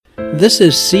This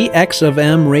is CX of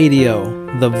M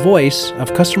Radio, the voice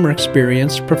of customer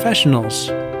experience professionals.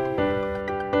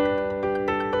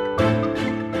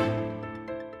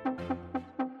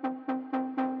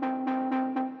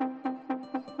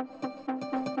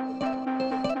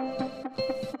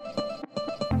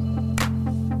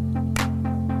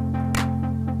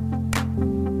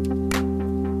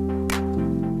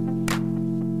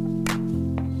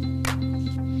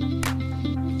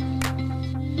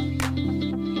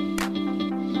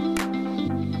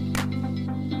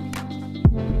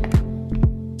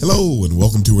 Hello, and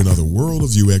welcome to another World of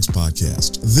UX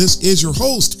podcast. This is your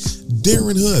host,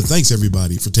 Darren Hood. Thanks,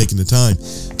 everybody, for taking the time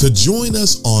to join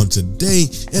us on today.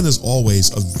 And as always,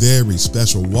 a very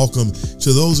special welcome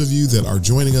to those of you that are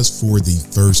joining us for the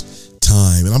first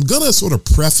time. And I'm going to sort of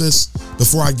preface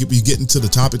before we get into the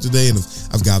topic today, and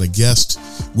I've got a guest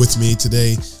with me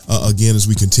today, again, as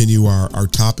we continue our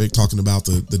topic, talking about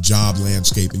the job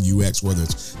landscape in UX, whether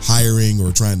it's hiring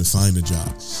or trying to find a job.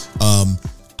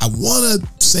 I want to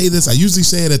say this. I usually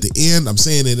say it at the end. I'm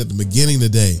saying it at the beginning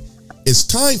today. It's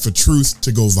time for truth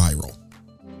to go viral.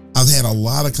 I've had a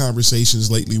lot of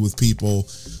conversations lately with people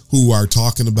who are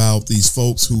talking about these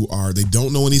folks they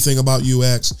don't know anything about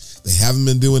UX. They haven't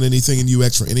been doing anything in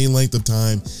UX for any length of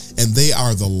time. And they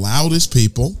are the loudest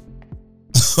people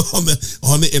on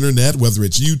the internet, whether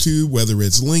it's YouTube, whether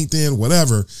it's LinkedIn,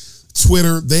 whatever,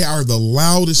 Twitter. They are the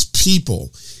loudest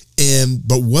people.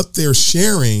 But what they're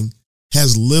sharing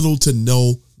has little to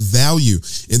no value.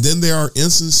 And then there are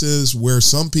instances where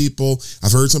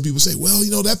I've heard some people say, well,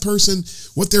 that person,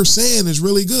 what they're saying is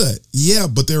really good. Yeah,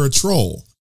 but they're a troll.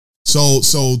 So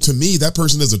to me, that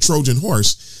person is a Trojan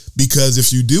horse, because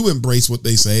if you do embrace what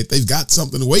they say, they've got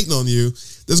something waiting on you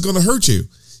that's going to hurt you.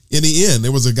 In the end,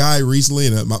 there was a guy recently,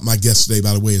 and my guest today,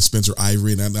 by the way, is Spencer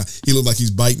Ivery, and he looked like he's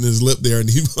biting his lip there, and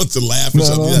he wants to laugh or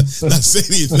something, not say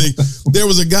anything. There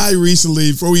was a guy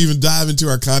recently, before we even dive into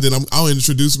our content, I'll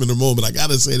introduce him in a moment, but I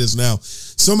got to say this now.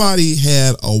 Somebody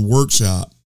had a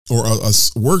workshop, or a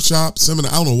workshop,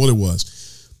 seminar, I don't know what it was,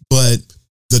 but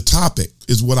the topic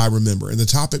is what I remember, and the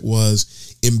topic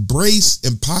was embrace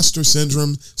imposter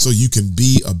syndrome so you can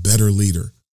be a better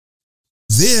leader.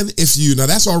 Then now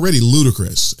that's already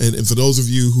ludicrous. And for those of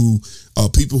you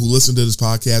people who listen to this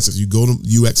podcast, if you go to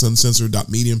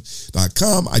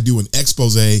uxuncensored.medium.com, I do an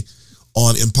expose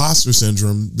on imposter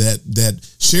syndrome that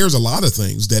shares a lot of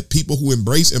things that people who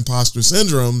embrace imposter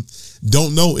syndrome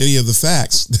don't know any of the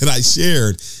facts that I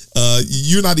shared.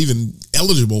 You're not even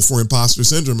eligible for imposter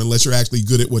syndrome unless you're actually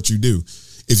good at what you do.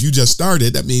 If you just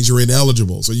started, that means you're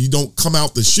ineligible. So you don't come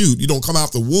out the chute, you don't come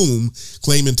out the womb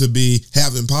claiming to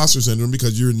have imposter syndrome,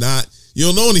 because you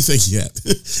don't know anything yet.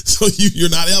 So you're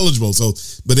not eligible. So,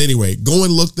 but anyway, go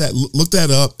and look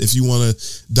that up if you want to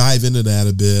dive into that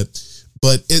a bit.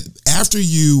 But after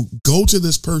you go to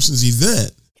this person's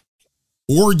event,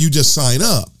 or you just sign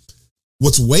up,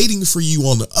 what's waiting for you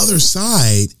on the other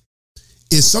side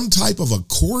is some type of a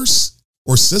course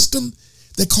or system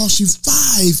that costs you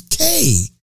 $5,000.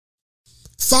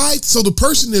 So the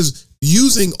person is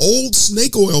using old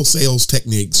snake oil sales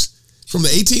techniques from the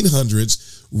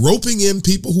 1800s, roping in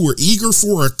people who are eager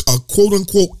for a quote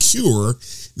unquote cure.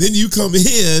 Then you come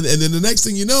in, and then the next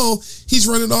thing you know, he's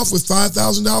running off with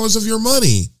 $5,000 of your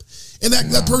money. And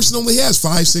that person only has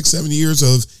 5, 6, 7 years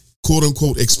of quote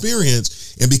unquote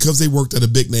experience. And because they worked at a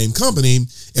big name company,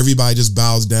 everybody just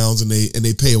bows down and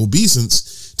they pay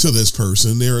obeisance to this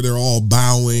person. They're all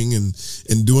bowing and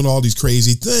doing all these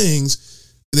crazy things.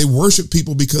 They worship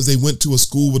people because they went to a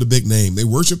school with a big name. They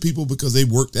worship people because they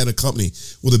worked at a company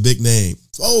with a big name.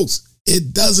 Folks,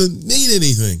 it doesn't mean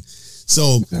anything.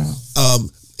 So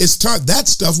it's time. That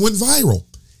stuff went viral.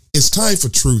 It's time for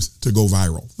truth to go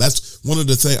viral. That's one of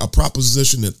the things, a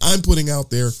proposition that I'm putting out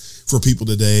there for people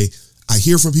today. I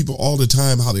hear from people all the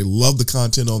time how they love the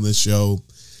content on this show.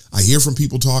 I hear from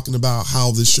people talking about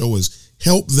how this show has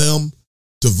helped them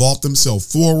to vault themselves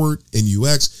forward in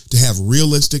UX, to have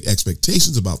realistic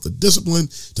expectations about the discipline,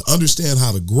 to understand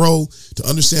how to grow, to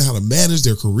understand how to manage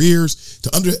their careers, to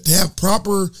have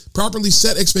properly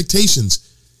set expectations.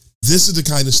 This is the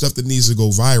kind of stuff that needs to go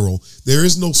viral. There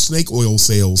is no snake oil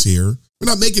sales here. We're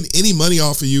not making any money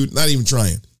off of you, not even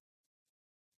trying.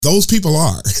 Those people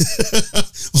are.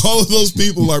 All of those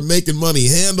people are making money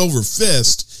hand over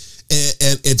fist,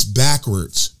 and it's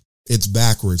backwards. It's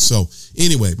backwards. So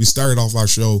anyway, we started off our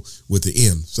show with the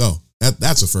end. So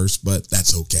that's a first, but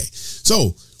that's okay.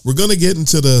 So we're going to get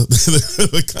into the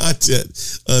content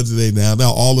today now.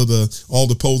 Now all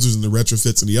the posers and the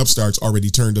retrofits and the upstarts already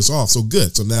turned us off. So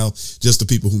good. So now just the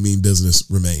people who mean business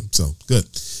remain. So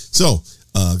good. So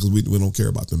because we don't care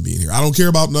about them being here. I don't care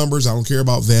about numbers. I don't care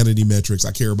about vanity metrics.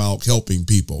 I care about helping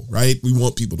people, right? We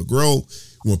want people to grow.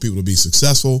 We want people to be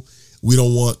successful. We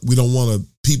don't want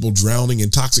people drowning in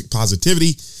toxic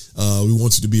positivity. We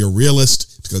want you to be a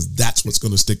realist, because that's what's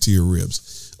going to stick to your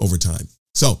ribs over time.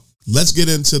 So let's get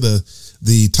into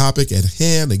the topic at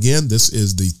hand. Again, this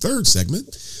is the third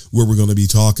segment where we're going to be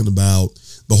talking about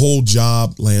the whole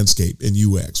job landscape in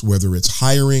UX, whether it's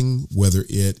hiring, whether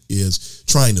it is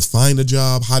trying to find a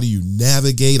job. How do you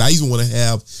navigate? I even want to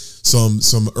have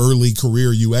some early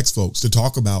career UX folks to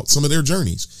talk about some of their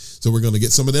journeys. So we're going to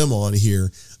get some of them on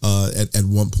here at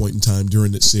one point in time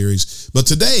during this series. But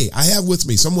today I have with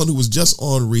me someone who was just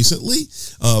on recently,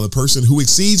 the person who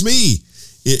exceeds me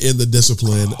in the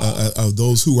discipline of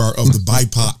those who are of the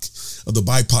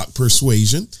BIPOC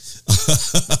persuasion.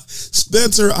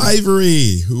 Spencer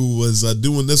Ivery, who was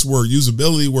doing this work,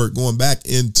 usability work, going back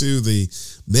into the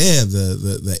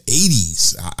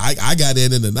 80s. I got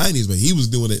in the 90s, but he was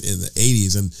doing it in the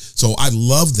 80s. And so I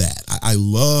love that. I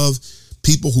love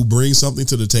people who bring something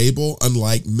to the table.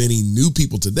 Unlike many new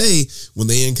people today, when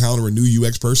they encounter a new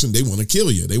UX person, they want to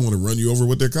kill you. They want to run you over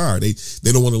with their car. They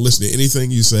don't want to listen to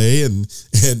anything you say. And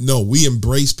no, we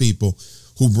embrace people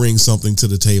who bring something to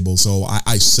the table. So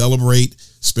I celebrate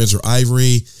Spencer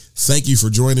Ivery. Thank you for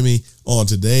joining me on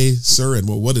today, sir. And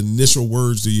what initial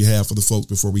words do you have for the folks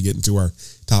before we get into our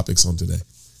topics on today?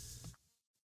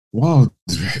 Wow,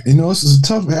 this is a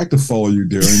tough act to follow you,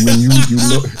 Darren. I mean,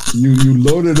 you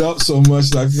loaded up so much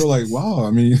that I feel like, wow.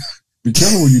 I mean, be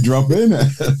careful when you drop in.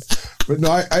 But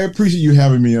no, I appreciate you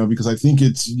having me on, because I think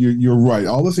you're right.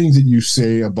 All the things that you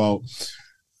say about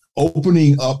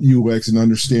opening up UX and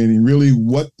understanding really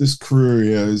what this career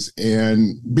is,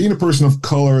 and being a person of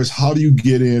color is, how do you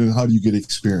get in and how do you get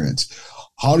experience?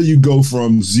 How do you go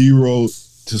from zero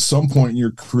to some point in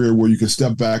your career where you can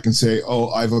step back and say, oh,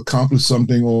 I've accomplished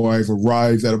something, or I've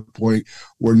arrived at a point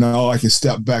where now I can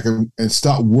step back and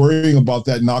stop worrying about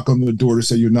that knock on the door to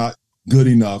say you're not good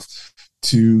enough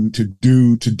to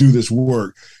do this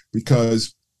work.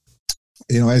 Because,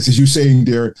 as you're saying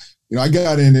there, I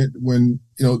got in it when,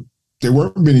 there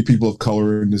weren't many people of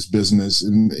color in this business.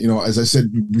 And, as I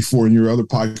said before in your other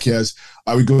podcast,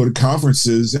 I would go to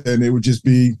conferences and it would just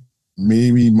be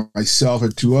maybe myself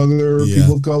and two other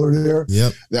people of color there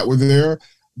that were there.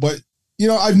 But,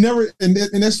 I've never, and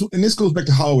this goes back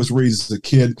to how I was raised as a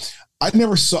kid. I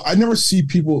never see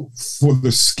people for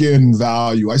the skin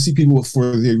value. I see people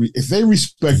if they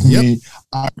respect me,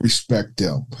 I respect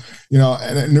them.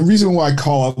 And the reason why I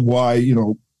call out why,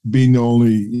 being the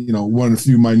only, one of the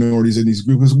few minorities in these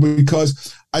groups, is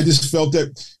because I just felt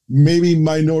that maybe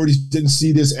minorities didn't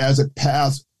see this as a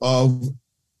path of,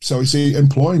 so we say,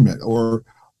 employment, or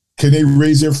can they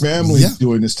raise their family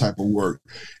doing this type of work?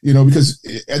 Because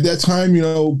at that time,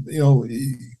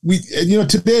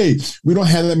 today we don't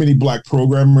have that many Black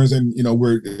programmers, and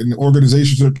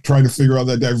organizations are trying to figure out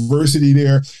that diversity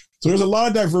there. So there's a lot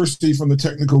of diversity from the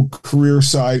technical career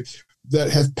side that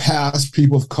have passed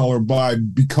people of color by,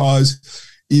 because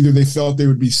either they felt they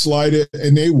would be slighted,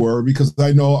 and they were, because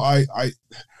I know I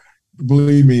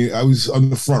believe me, I was on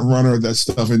the front runner of that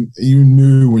stuff, and you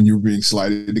knew when you were being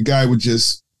slighted. The guy would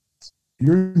just,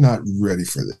 you're not ready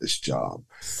for this job.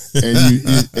 And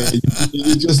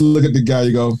you just look at the guy,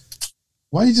 you go,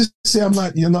 why you just say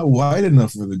you're not white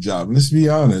enough for the job? And let's be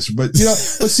honest. But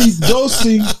but see, those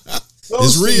things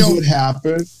would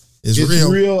happen. It's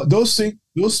real.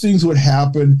 Those things would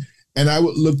happen, and I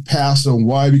would look past them.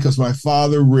 Why? Because my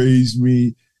father raised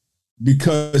me,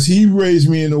 because he raised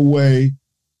me in a way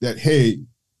that, hey,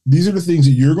 these are the things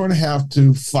that you're going to have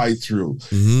to fight through.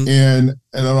 Mm-hmm. And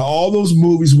on all those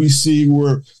movies we see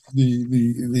where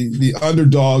the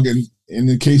underdog, and in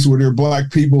the case where they're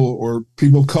Black people or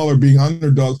people of color being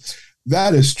underdogs,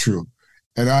 that is true.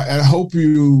 And I hope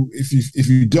if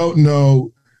you don't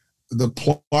know the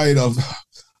plight of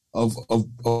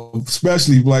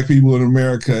especially Black people in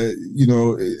America,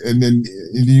 and then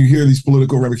you hear these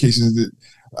political ramifications that,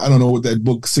 I don't know what that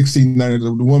book 1690,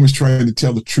 the woman's trying to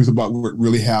tell the truth about what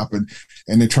really happened,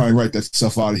 and they try and write that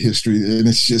stuff out of history, and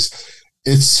it's just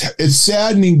it's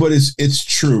saddening, but it's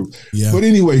true. Yeah. But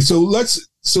anyway, so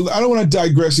I don't want to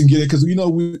digress and get it, because we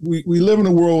live in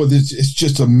a world where it's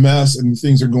just a mess and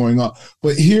things are going on.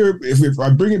 But here, if I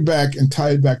bring it back and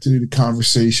tie it back to the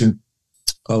conversation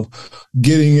of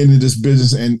getting into this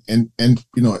business and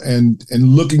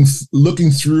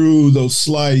looking through those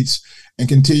slides and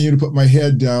continue to put my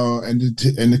head down and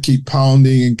to keep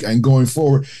pounding and going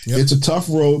forward. Yep. It's a tough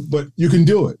road, but you can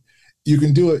do it. You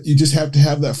can do it. You just have to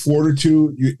have that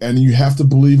fortitude, and you have to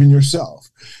believe in yourself.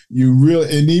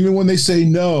 And even when they say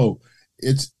no,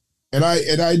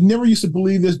 I never used to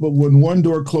believe this, but when one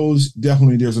door closed,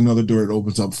 definitely there's another door that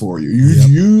opens up for you.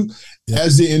 You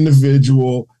as the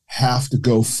individual have to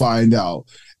go find out.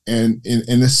 And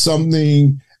it's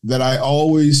something that I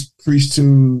always preach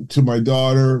to my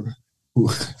daughter, who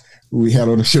we had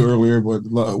on the show earlier, but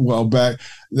a while back,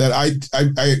 that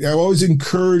I always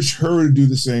encourage her to do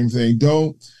the same thing.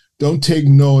 Don't take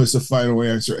no as the final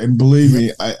answer. And believe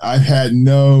me, I've had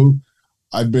no.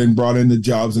 I've been brought into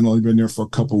jobs and only been there for a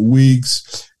couple of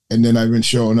weeks, and then I've been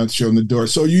showing the door.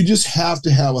 So you just have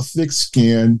to have a thick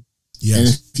skin, and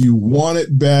if you want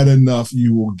it bad enough,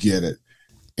 you will get it.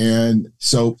 And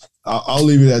so I'll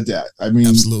leave it at that. I mean,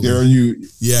 absolutely.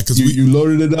 Darren, because you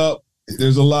loaded it up.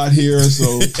 There's a lot here,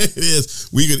 so it is.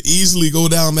 We could easily go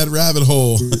down that rabbit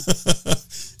hole.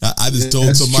 I just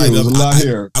told somebody there's a lot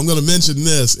here. I'm going to mention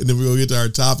this, and then we'll get to our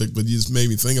topic. But you just made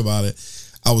me think about it.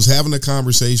 I was having a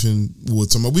conversation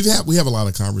with somebody. We have a lot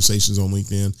of conversations on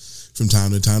LinkedIn from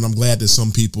time to time. I'm glad that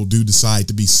some people do decide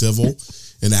to be civil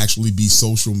and actually be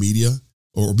social media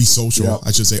or be social,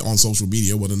 I should say, on social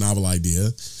media. What a novel idea.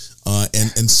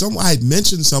 And I had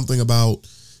mentioned something about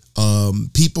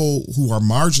people who are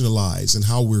marginalized and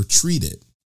how we're treated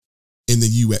in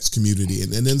the UX community.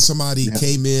 And then somebody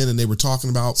came in and they were talking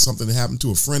about something that happened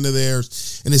to a friend of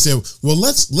theirs. And they said, well,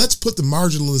 let's put the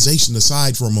marginalization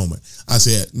aside for a moment. I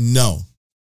said, no,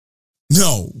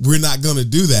 we're not going to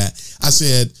do that. I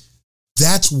said,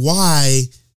 that's why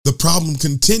the problem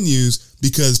continues,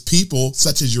 because people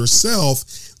such as yourself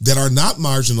that are not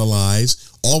marginalized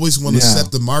always want to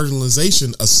set the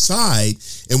marginalization aside.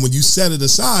 And when you set it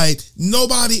aside,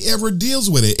 nobody ever deals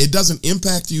with it. It doesn't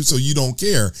impact you, so you don't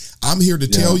care. I'm here to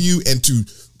tell you and to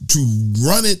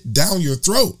run it down your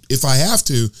throat if I have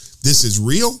to. This is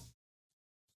real.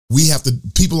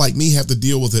 People like me have to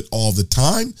deal with it all the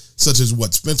time, such as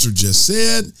what Spencer just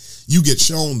said. You get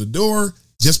shown the door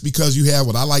just because you have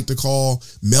what I like to call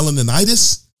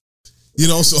melaninitis.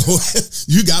 So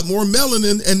you got more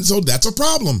melanin, and so that's a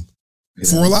problem.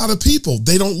 For a lot of people,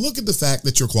 they don't look at the fact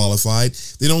that you're qualified.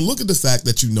 They don't look at the fact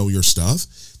that you know your stuff.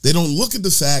 They don't look at the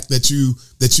fact that you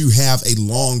have a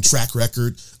long track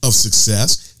record of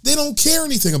success. They don't care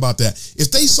anything about that. If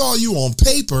they saw you on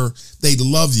paper, they'd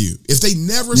love you. If they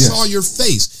never saw your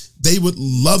face, they would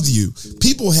love you.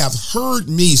 People have heard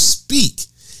me speak,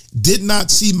 did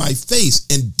not see my face,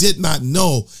 and did not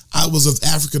know I was of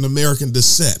African American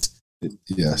descent.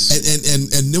 Yes.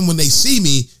 And then when they see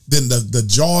me, then the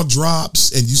jaw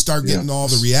drops and you start getting all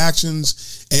the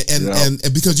reactions. And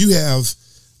because you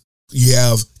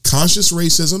have conscious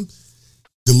racism,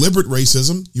 deliberate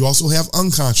racism, you also have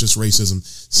unconscious racism.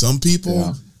 Some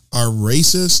people are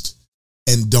racist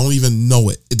and don't even know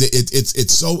it.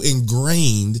 It's so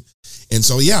ingrained. And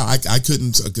so, I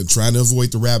couldn't try to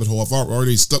avoid the rabbit hole. I've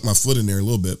already stuck my foot in there a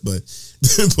little bit, but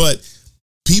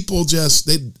people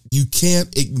you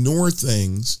can't ignore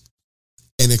things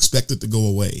and expect it to go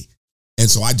away. And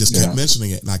so I just kept mentioning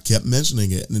it, and I kept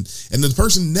mentioning it. And the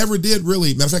person never did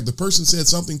really. Matter of fact, the person said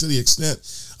something to the extent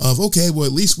of, okay, well,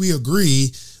 at least we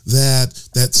agree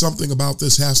that something about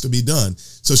this has to be done.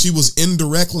 So she was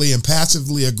indirectly and passive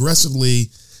aggressively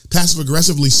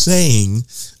saying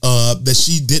that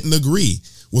she didn't agree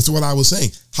with what I was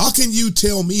saying. How can you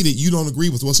tell me that you don't agree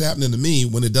with what's happening to me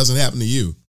when it doesn't happen to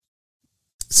you?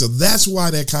 So that's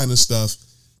why that kind of stuff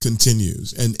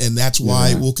continues. And that's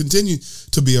why it will continue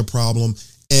to be a problem.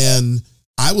 And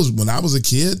when I was a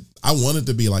kid, I wanted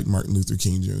to be like Martin Luther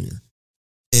King Jr.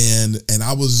 And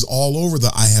I was all over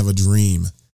I have a dream.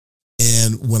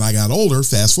 And when I got older,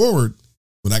 fast forward,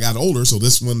 when I got older, so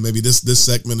this one, maybe this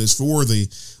segment is for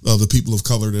the people of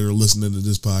color that are listening to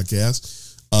this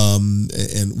podcast.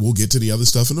 And we'll get to the other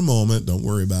stuff in a moment. Don't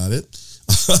worry about it.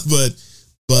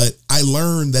 But I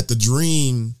learned that the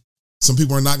dream, some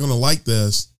people are not going to like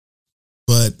this,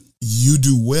 but you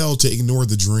do well to ignore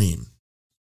the dream,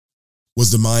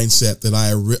 was the mindset that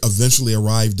I eventually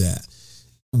arrived at.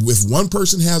 If one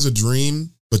person has a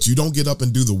dream, but you don't get up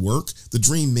and do the work, the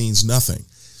dream means nothing.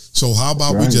 So how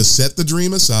about we just set the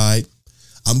dream aside?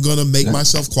 I'm going to make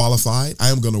myself qualified. I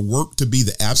am going to work to be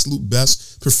the absolute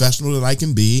best professional that I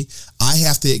can be. I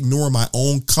have to ignore my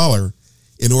own color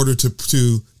in order to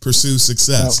pursue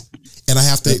success. And I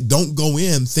have to, don't go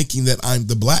in thinking that I'm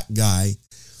the black guy,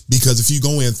 because if you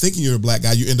go in thinking you're a black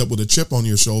guy, you end up with a chip on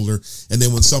your shoulder. And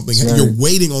then when you're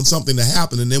waiting on something to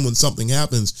happen. And then when something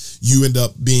happens, you end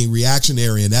up being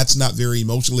reactionary. And that's not very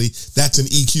emotionally, that's an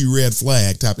EQ red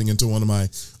flag, tapping into one of my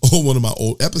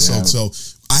old episodes. So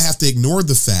I have to ignore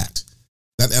the fact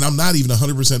that, and I'm not even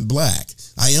 100% black.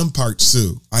 I am part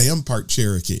Sioux. I am part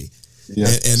Cherokee.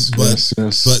 But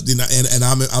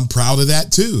I'm proud of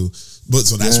that too. But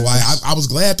so that's why I was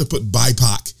glad to put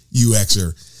BIPOC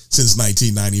UXer since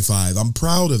 1995. I'm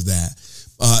proud of that.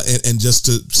 And just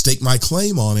to stake my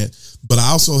claim on it. But I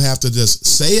also have to just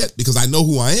say it because I know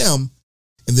who I am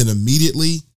and then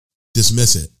immediately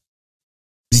dismiss it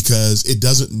because it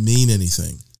doesn't mean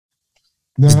anything.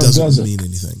 No, it doesn't mean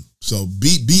anything. So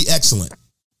be excellent.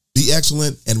 Be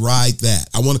excellent and ride that.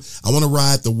 I want to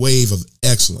ride the wave of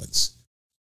excellence.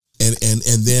 And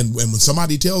then when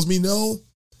somebody tells me no,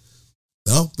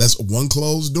 that's one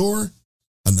closed door,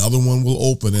 another one will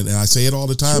open. And I say it all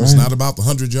the time. It's not about the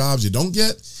 100 jobs you don't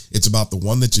get. It's about the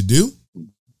one that you do.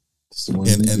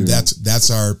 And that's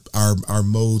our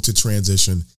mode to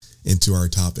transition into our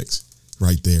topics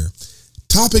right there.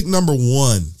 Topic number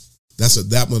 1.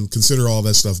 That one. Consider all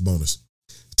that stuff bonus.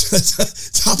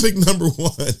 Topic number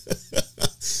 1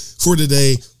 for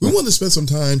today. We want to spend some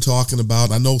time talking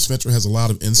about, I know Spencer has a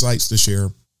lot of insights to share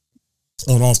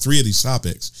on all 3 of these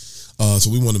topics. So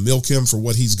we want to milk him for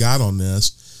what he's got on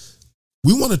this.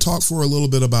 We want to talk for a little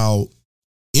bit about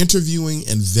interviewing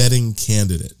and vetting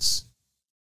candidates.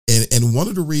 And one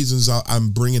of the reasons I'm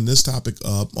bringing this topic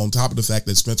up, on top of the fact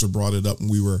that Spencer brought it up when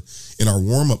we were in our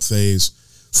warm-up phase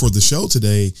for the show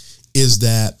today, is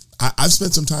that I've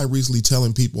spent some time recently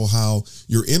telling people how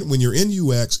when you're in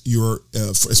UX,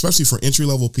 especially for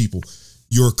entry-level people,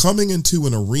 you're coming into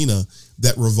an arena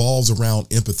that revolves around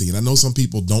empathy. And I know some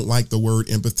people don't like the word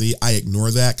empathy. I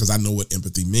ignore that because I know what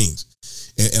empathy means.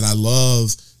 And I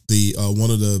love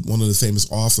one of the famous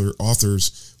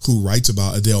authors who writes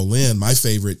about, Adele Lynn, my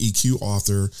favorite EQ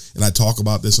author, and I talk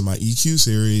about this in my EQ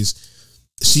series.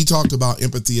 She talked about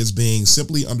empathy as being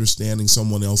simply understanding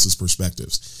someone else's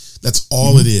perspectives. That's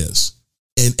all it is.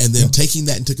 And then taking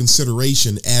that into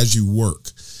consideration as you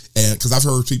work. And because I've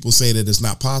heard people say that it's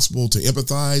not possible to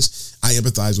empathize. I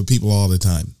empathize with people all the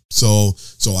time. So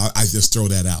I just throw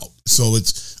that out. So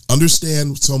it's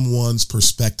understand someone's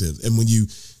perspective. And when you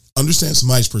understand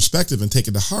somebody's perspective and take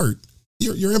it to heart,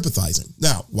 you're empathizing.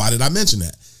 Now, why did I mention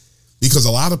that? Because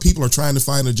a lot of people are trying to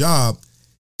find a job,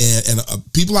 and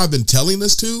people I've been telling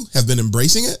this to have been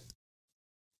embracing it.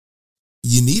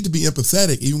 You need to be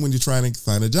empathetic even when you're trying to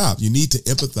find a job. You need to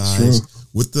empathize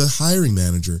with the hiring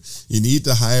manager. You need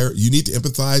to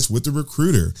empathize with the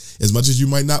recruiter, as much as you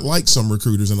might not like some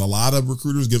recruiters, and a lot of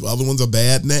recruiters give other ones a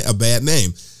bad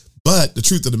name. But the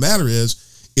truth of the matter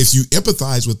is, if you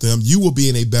empathize with them, you will be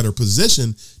in a better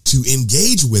position to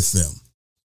engage with them.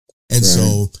 And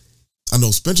so I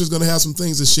know Spencer's going to have some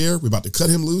things to share. We're about to cut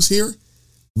him loose here.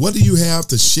 What do you have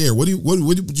to share? What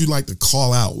would you like to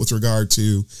call out with regard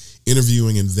to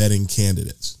interviewing and vetting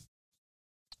candidates?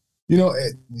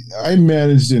 I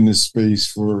managed in this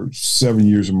space for 7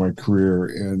 years of my career,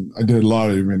 and I did a lot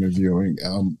of interviewing,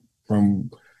 from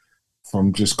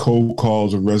just cold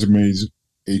calls of resumes,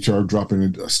 HR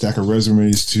dropping a stack of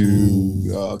resumes,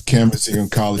 to canvassing on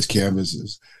college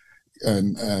campuses.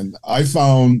 And I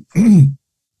found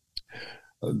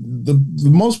the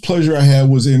most pleasure I had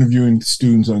was interviewing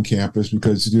students on campus,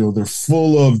 because they're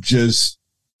full of just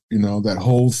that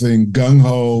whole thing,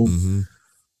 gung-ho.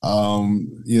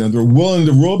 They're willing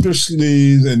to roll up their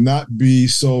sleeves and not be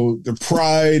so, the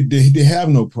pride, they have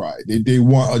no pride. They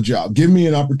want a job. Give me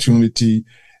an opportunity.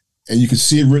 And you can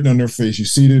see it written on their face. You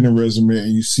see it in their resume,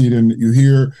 and you see it you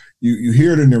hear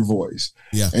it in their voice.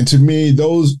 Yeah. And to me,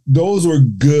 those were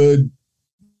good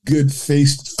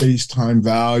face-to-face time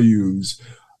values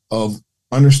of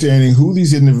understanding who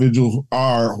these individuals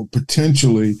are, or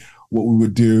potentially what we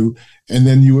would do. And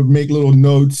then you would make little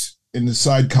notes in the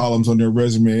side columns on their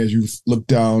resume as you look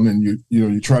down, and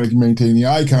you try to maintain the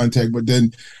eye contact. But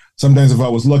then sometimes if I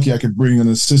was lucky, I could bring an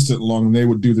assistant along, and they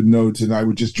would do the notes, and I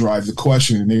would just drive the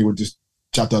question, and they would just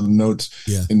jot down the notes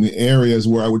in the areas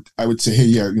where I would say,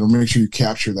 hey, make sure you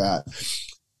capture that.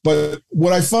 But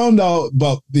what I found out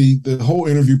about the whole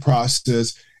interview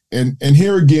process, and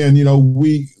here again,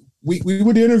 we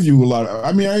would interview a lot.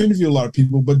 I interview a lot of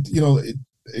people, but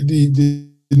the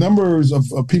numbers of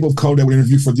people of color that we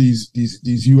interview for these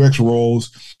UX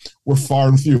roles were far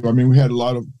and few. We had a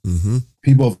lot of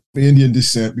people of Indian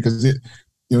descent, because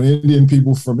Indian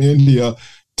people from India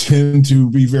tend to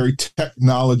be very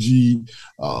technology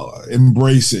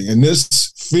embracing, and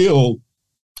this field,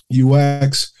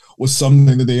 UX, was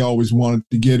something that they always wanted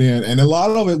to get in. And a lot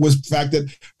of it was the fact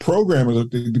that programmers,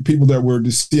 the people that were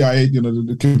the CIA,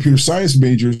 the computer science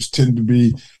majors, tend to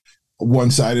be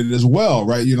one-sided as well,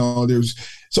 right? I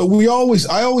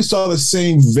always saw the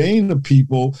same vein of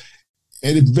people,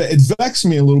 and it vexed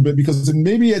me a little bit, because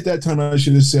maybe at that time I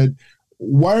should have said,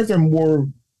 why aren't there more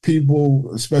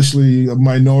people, especially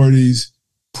minorities,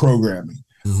 programming?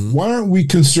 Why aren't we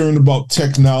concerned about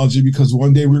technology? Because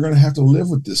one day we're going to have to live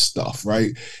with this stuff,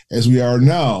 right? As we are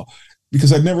now.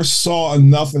 Because I never saw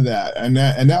enough of that. And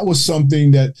that was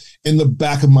something that in the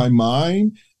back of my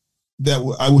mind that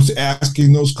I was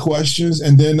asking those questions.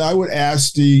 And then I would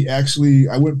ask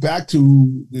I went back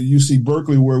to the UC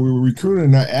Berkeley where we were recruiting,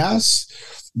 and I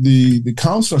asked the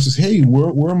counselor, I says, hey,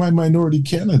 where are my minority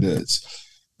candidates?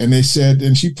 And they said,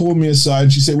 and she pulled me aside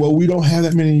and she said, well, we don't have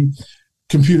that many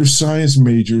computer science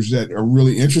majors that are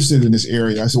really interested in this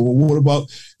area. I said, well, what about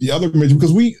the other majors?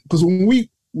 Because when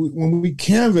we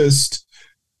canvassed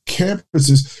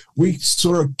campuses, we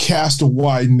sort of cast a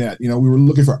wide net. We were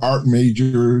looking for art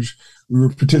majors. We were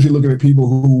potentially looking at people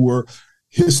who were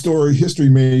history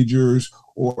majors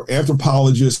or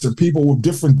anthropologists or people with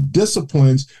different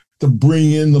disciplines to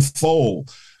bring in the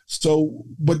fold. So,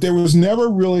 but there was never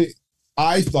really,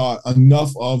 I thought,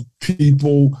 enough of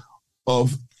people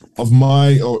of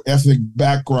my or ethnic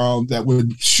background that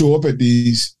would show up at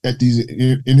these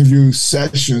interview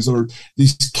sessions or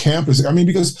these campuses. I mean,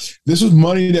 because this was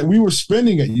money that we were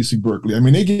spending at UC Berkeley. I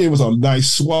mean, they gave us a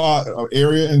nice swath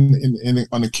area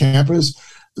on the campus,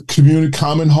 the community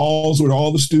common halls where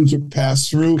all the students would pass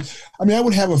through. I mean, I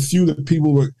would have a few that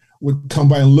people would come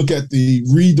by and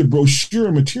read the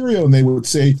brochure material, and they would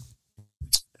say,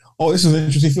 oh, this is an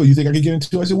interesting field. You think I could get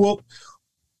into it? I said, well,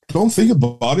 don't think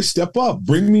about it. Step up.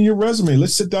 Bring me your resume.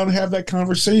 Let's sit down and have that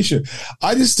conversation.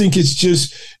 I just think it's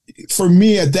just, for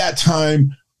me at that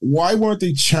time, why weren't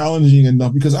they challenging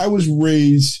enough? Because I was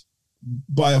raised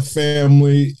by a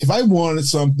family. If I wanted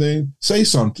something, say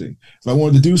something. If I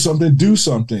wanted to do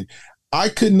something. I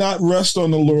could not rest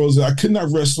on the laurels. I could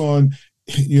not rest on,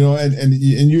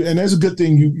 and that's a good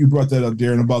thing you brought that up,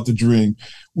 Darren, about the dream.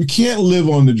 We can't live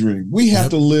on the dream. We have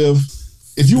to live.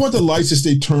 If you want the lights to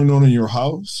stay turned on in your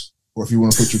house, or if you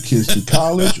want to put your kids through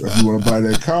college, or if you want to buy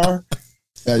that car,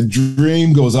 that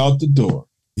dream goes out the door.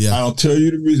 Yeah. I'll tell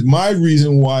you the reason. My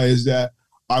reason why is that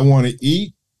I want to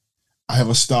eat. I have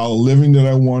a style of living that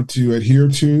I want to adhere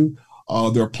to.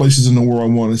 There are places in the world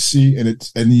I want to see, and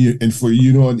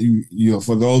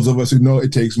for those of us who know,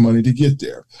 it takes money to get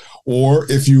there.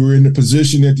 Or if you were in a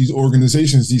position at these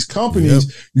organizations, these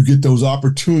companies, you get those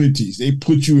opportunities. They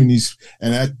put you in these,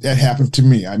 and that happened to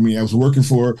me. I mean, I was working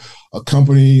for a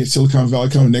company, Silicon Valley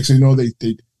company. Next thing you know, they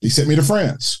sent me to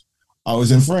France. I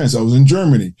was in France. I was in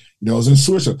Germany. I was in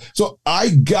Switzerland. So I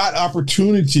got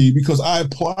opportunity because I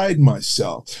applied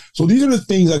myself. So these are the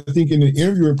things I think in the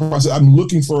interviewing process I'm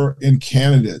looking for in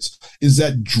candidates, is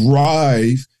that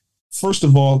drive, first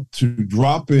of all, to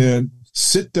drop in,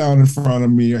 sit down in front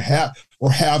of me, or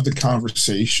have the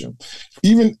conversation.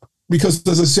 Even because,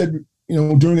 as I said,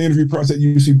 during the interview process at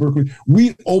UC Berkeley,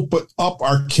 we opened up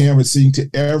our canvassing to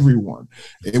everyone.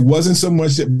 It wasn't so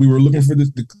much that we were looking for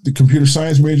the computer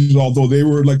science majors, although they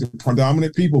were like the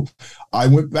predominant people. I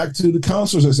went back to the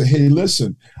counselors. I said, hey,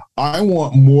 listen, I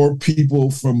want more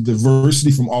people from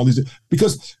diversity, from all these,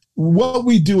 because what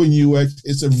we do in UX,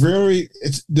 it's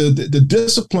the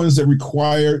disciplines that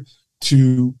require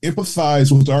to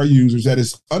empathize with our users, that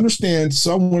is, understand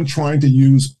someone trying to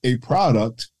use a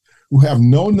product who have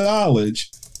no knowledge.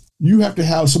 You have to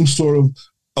have some sort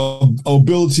of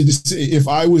ability to say, if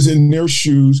I was in their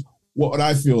shoes, what would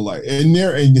I feel like? And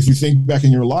if you think back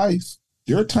in your life,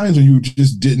 there are times when you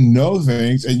just didn't know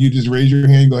things and you just raise your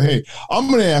hand and go, hey, I'm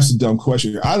going to ask a dumb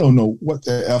question. I don't know what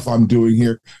the F I'm doing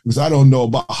here because I don't know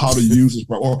about how to use this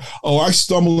product. Or I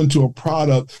stumble into a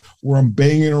product where I'm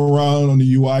banging around on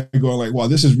the UI going like, wow,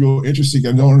 this is real interesting.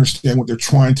 I don't understand what they're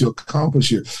trying to accomplish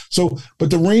here. So, but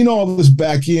to rein all this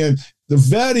back in, the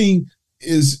vetting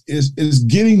is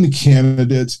getting the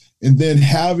candidates and then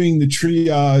having the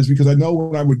triage, because I know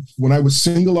when I would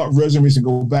single out resumes and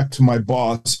go back to my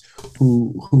boss,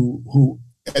 who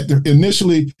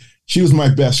initially she was my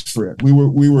best friend. We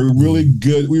were really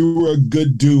good. We were a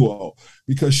good duo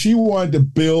because she wanted to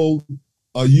build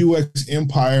a UX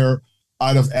empire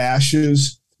out of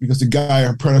ashes, because the guy,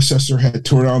 her predecessor, had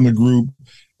torn down the group,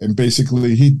 and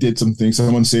basically he did some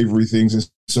unsavory things. And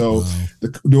so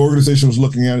the organization was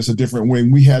looking at us a different way.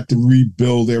 And we had to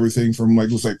rebuild everything from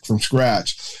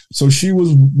scratch. So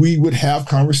we would have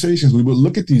conversations. We would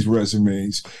look at these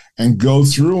resumes and go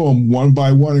through them one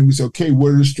by one. And we say, okay,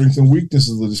 what are the strengths and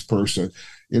weaknesses of this person?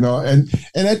 And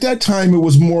at that time it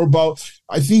was more about,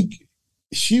 I think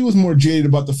she was more jaded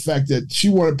about the fact that she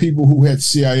wanted people who had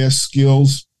CIS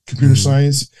skills, computer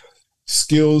science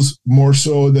skills, more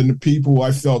so than the people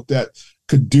I felt that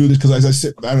could do this. Because as I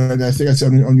said, I think I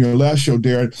said on your last show,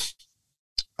 Darren,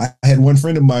 I had one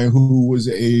friend of mine who was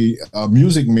a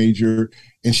music major,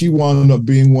 and she wound up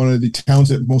being one of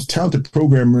the most talented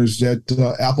programmers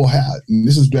that Apple had. And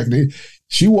this is back then.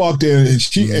 She walked in and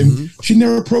she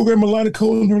never programmed a line of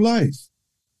code in her life.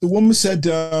 The woman sat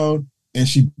down and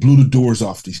she blew the doors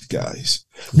off these guys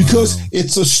because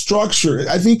it's a structure.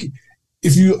 I think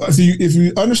if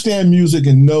you understand music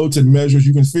and notes and measures,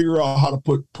 you can figure out how to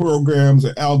put programs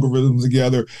and algorithms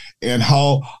together and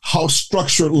how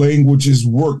structured languages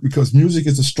work, because music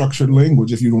is a structured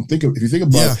language. If you think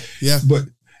about it,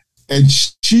 and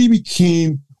she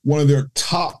became one of their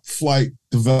top flight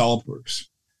developers,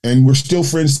 and we're still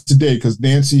friends today because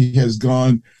Nancy has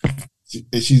gone.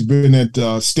 She's been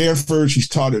at Stanford. She's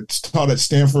taught at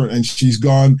Stanford, and she's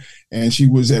gone and she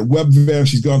was at WebVem.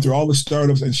 She's gone through all the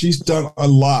startups, and she's done a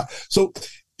lot. So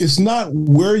it's not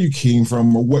where you came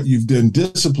from or what you've done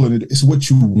disciplined. It's what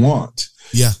you want.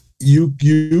 Yeah. You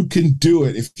can do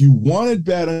it. If you want it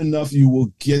bad enough, you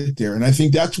will get there. And I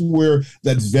think that's where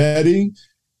that vetting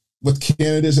with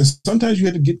candidates, and sometimes you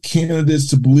have to get candidates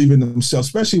to believe in themselves,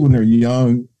 especially when they're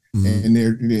young. And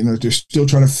they're still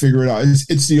trying to figure it out.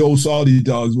 It's the old salty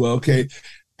dogs. Well, okay,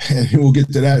 and we'll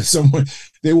get to that. Someone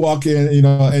they walk in,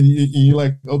 and you're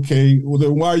like, okay, well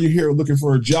then why are you here looking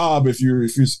for a job if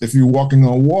you're walking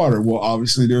on water? Well,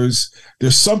 obviously there's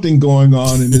something going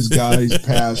on in this guy's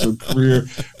past or career,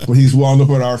 but he's wound up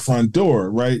at our front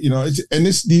door, right?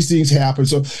 These things happen.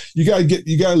 So you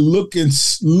gotta look and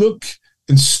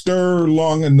stir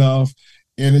long enough,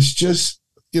 and it's just.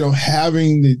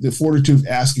 Having the fortitude of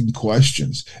asking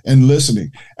questions and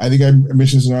listening. I think I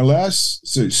mentioned this in our last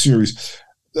series.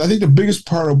 I think the biggest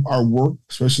part of our work,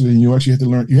 especially in UX, you have to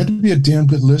learn, you have to be a damn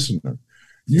good listener.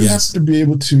 You have to be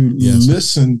able to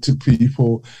listen to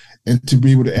people and to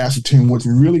be able to ascertain what's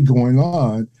really going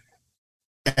on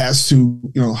as to,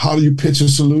 how do you pitch a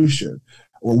solution?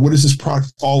 Or what is this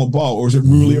product all about? Or is it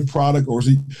really a product? Or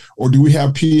do we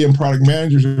have PM product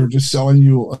managers that are just selling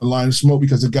you a line of smoke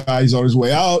because the guy's on his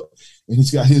way out and he's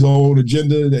got his own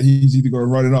agenda that he's either going to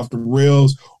run it off the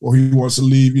rails or he wants to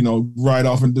leave, right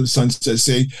off into the sunset,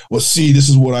 say, well, see, this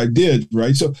is what I did,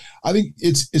 right? So I think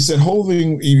it's that whole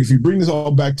thing. If you bring this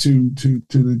all back to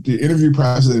the interview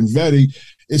process and vetting,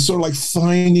 it's sort of like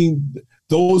finding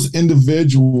those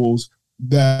individuals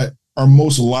that are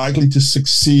most likely to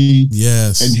succeed.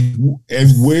 Yes.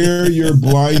 And wear your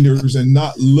blinders and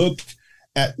not look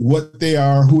at what they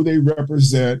are, who they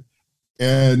represent,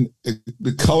 and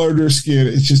the color of their skin.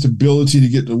 It's just ability to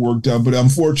get the work done. But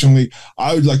unfortunately,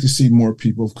 I would like to see more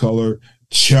people of color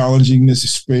challenging this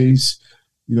space,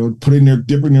 dipping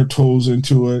their toes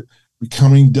into it,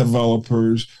 becoming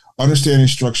developers, understanding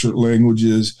structured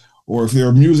languages. Or if they're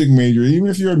a music major, even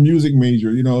if you're a music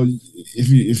major,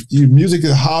 if your music is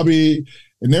a hobby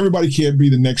and everybody can't be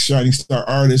the next shining star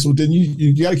artist, well, then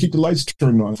you got to keep the lights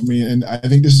turned on. And I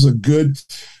think this is a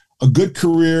good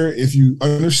career if you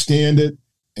understand it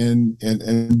and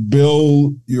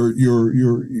build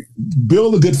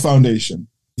build a good foundation.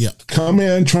 Yeah. Come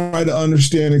in, try to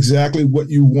understand exactly what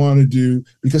you want to do,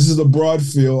 because it's a broad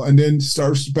field, and then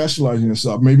start specializing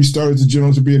yourself. Maybe start as a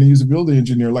general to being a usability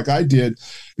engineer like I did,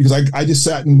 because I just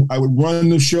sat and I would run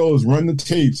the shows, run the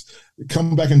tapes,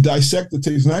 come back and dissect the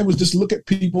tapes. And I would just look at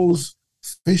people's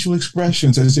facial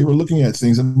expressions as they were looking at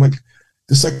things. I'm like,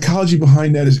 the psychology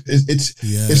behind that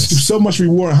it's so much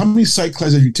rewarding. How many psych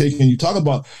classes have you taken? You talk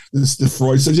about this, the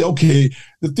Freud says, okay,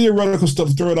 the theoretical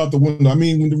stuff, throw it out the window. I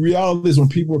mean, the reality is when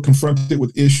people are confronted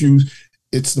with issues,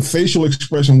 it's the facial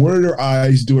expression. What are their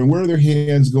eyes doing? Where are their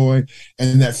hands going?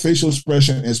 And that facial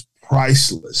expression is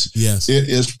priceless. Yes. It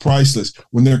is priceless.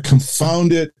 When they're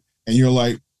confounded and you're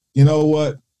like, you know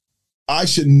what? I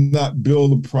should not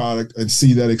build a product and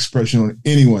see that expression on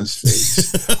anyone's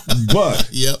face.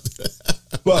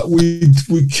 But we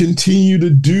continue to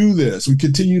do this. We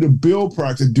continue to build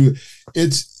products and do it.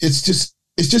 It's just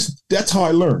that's how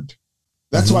I learned.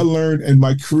 That's how I learned, and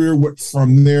my career went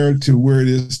from there to where it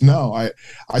is now.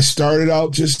 I started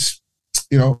out just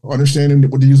understanding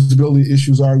what the usability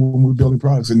issues are when we're building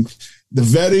products, and the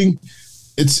vetting.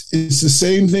 It's the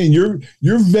same thing. You're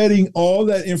vetting all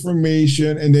that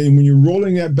information, and then when you're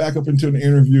rolling that back up into an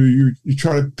interview, you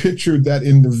try to picture that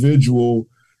individual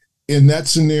in that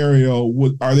scenario.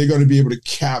 Are they going to be able to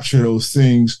capture those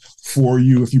things for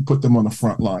you if you put them on the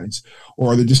front lines,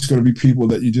 or are they just going to be people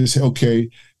that you just say, okay,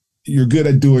 you're good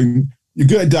at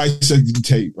dissecting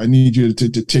tape. I need you to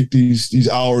take these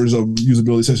hours of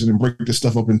usability session and break this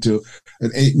stuff up into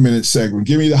an 8-minute segment.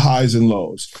 Give me the highs and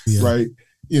lows, right?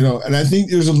 And I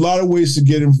think there's a lot of ways to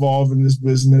get involved in this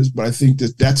business, but I think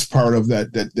that's part of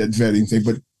that vetting thing.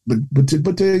 But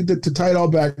to tie it all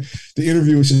back, the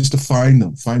interview is just to find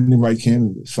the right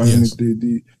candidates, find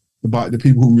the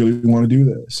people who really want to do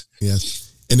this.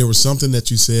 Yes. And there was something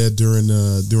that you said during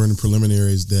the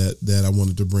preliminaries that I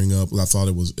wanted to bring up. I thought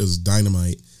it was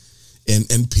dynamite.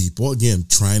 And people, again,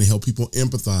 trying to help people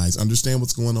empathize, understand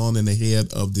what's going on in the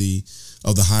head of the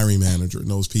hiring manager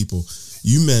and those people.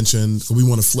 You mentioned I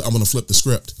want to flip the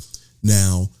script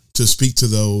now to speak to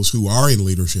those who are in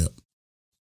leadership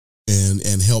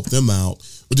and help them out,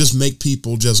 or just make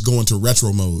people just go into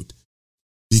retro mode.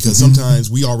 Because sometimes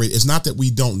it's not that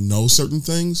we don't know certain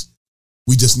things.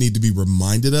 We just need to be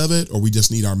reminded of it, or we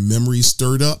just need our memories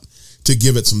stirred up to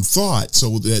give it some thought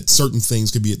so that certain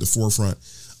things could be at the forefront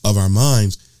of our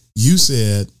minds. You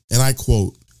said, and I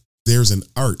quote, "There's an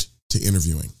art to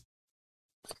interviewing."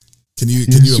 Can you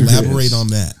elaborate on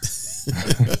that?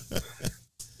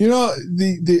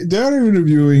 The art of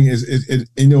interviewing is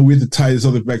we have to tie this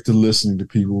other back to listening to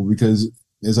people, because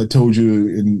as I told you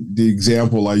in the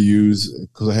example I use,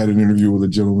 because I had an interview with a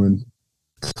gentleman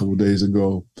a couple of days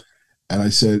ago, and I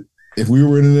said, if we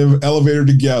were in an elevator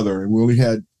together and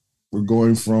we're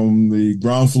going from the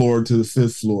ground floor to the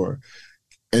fifth floor,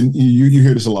 and you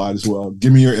hear this a lot as well,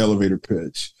 give me your elevator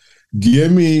pitch.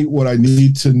 Give me what I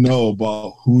need to know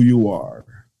about who you are,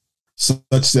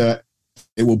 such that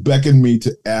it will beckon me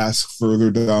to ask further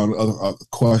down other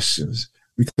questions,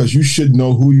 because you should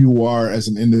know who you are as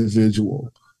an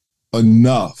individual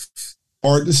enough,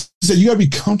 or you got to be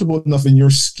comfortable enough in your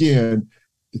skin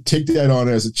to take that on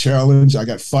as a challenge. I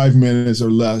got 5 minutes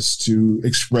or less to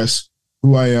express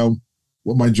who I am,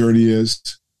 what my journey is,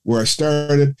 where I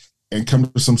started, and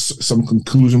come to some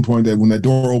conclusion point that when that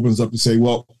door opens up, to say,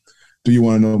 well, do you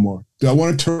want to know more? Do I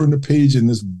want to turn the page in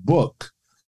this book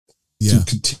to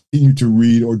continue to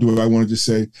read, or do I want to just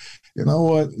say, you know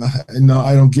what? No,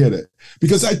 I don't get it.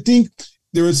 Because I think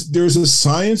there's a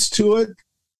science to it,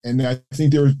 and I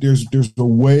think there's a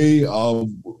way of,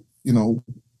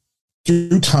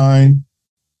 through time,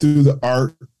 through the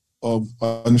art of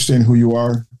understanding who you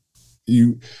are.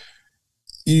 This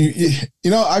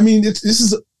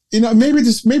is maybe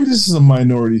this is a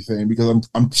minority thing, because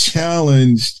I'm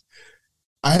challenged.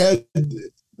 I had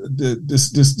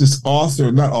this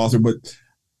author, not author, but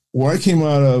when I came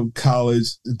out of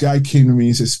college, the guy came to me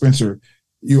and said, Spencer,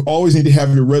 you always need to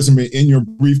have your resume in your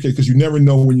briefcase, because you never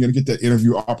know when you're going to get that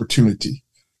interview opportunity.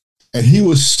 And he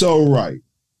was so right.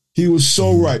 He was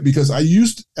so right, because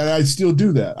and I still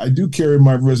do that. I do carry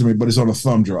my resume, but it's on a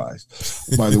thumb drive.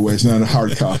 By the way, it's not a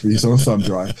hard copy. It's on a thumb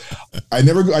drive. I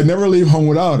never leave home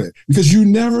without it, because you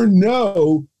never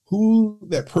know who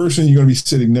that person you're going to be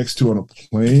sitting next to on a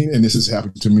plane. And this has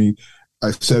happened to me.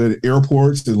 I've sat at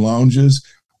airports and lounges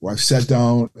where I've sat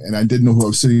down and I didn't know who I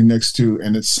was sitting next to,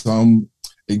 and it's some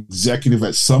executive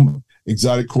at some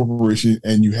exotic corporation,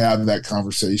 and you have that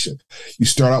conversation. You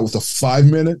start out with a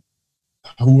 5-minute,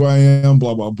 who I am,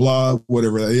 blah, blah, blah,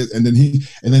 whatever that is. And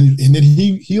then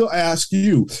he'll ask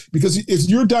you, because if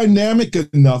you're dynamic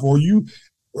enough, or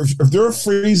if there are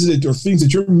phrases or things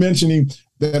that you're mentioning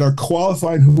that are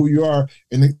qualifying who you are,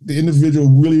 and the individual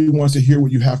really wants to hear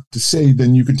what you have to say,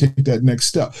 then you can take that next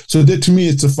step. So that, to me,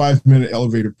 it's a 5-minute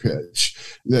elevator pitch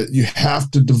that you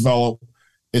have to develop.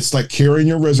 It's like carrying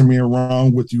your resume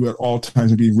around with you at all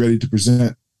times and being ready to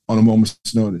present on a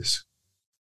moment's notice.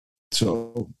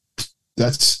 So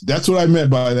that's what I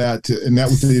meant by that. And that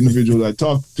was the individual that I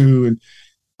talked to. And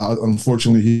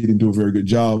unfortunately, he didn't do a very good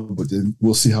job, but then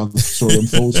we'll see how the story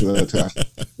unfolds for that time.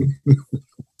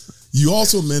 You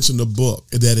also mentioned a book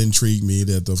that intrigued me,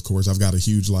 that, of course, I've got a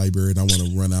huge library and I want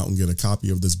to run out and get a copy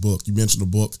of this book. You mentioned a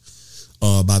book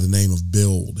by the name of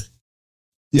Build.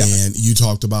 Yeah. And you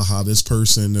talked about how this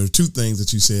person, there are two things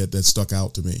that you said that stuck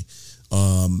out to me,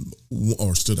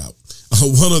 or stood out.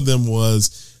 One of them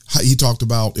was he talked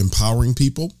about empowering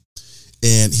people.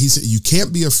 And he said, you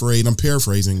can't be afraid. I'm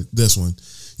paraphrasing this one.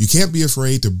 You can't be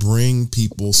afraid to bring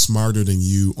people smarter than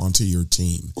you onto your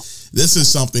team. This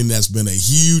is something that's been a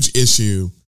huge issue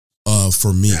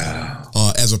for me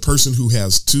as a person who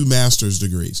has 2 master's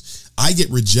degrees. I get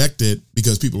rejected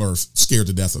because people are scared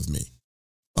to death of me.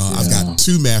 I've got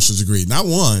 2 master's degrees, not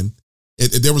one.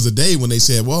 There was a day when they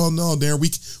said, well, no, Darren,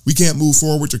 we can't move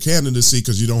forward with your candidacy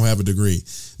because you don't have a degree.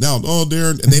 Now,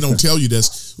 Darren, and they don't tell you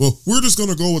this, well, we're just going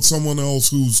to go with someone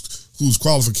else whose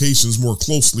qualifications more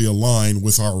closely align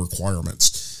with our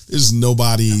requirements. There's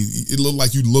nobody, it looked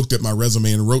like you looked at my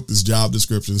resume and wrote this job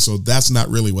description, so that's not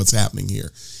really what's happening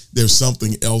here. There's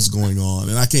something else going on,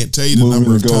 and I can't tell you the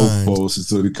number of times. Moving the goalposts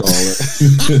is what they call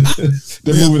it.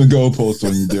 They're moving the goalposts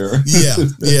on you, Darren.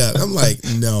 Yeah. I'm like,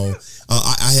 no.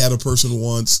 I had a person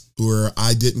once where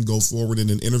I didn't go forward in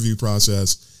an interview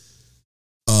process,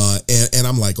 and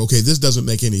I'm like, okay, this doesn't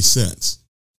make any sense.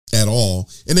 at all.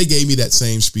 And they gave me that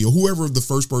same spiel. Whoever the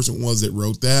first person was that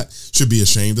wrote that should be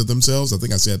ashamed of themselves. I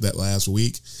think I said that last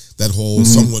week. That whole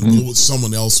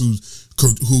someone else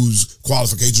whose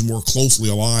qualifications more closely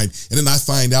aligned. And then I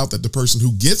find out that the person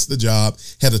who gets the job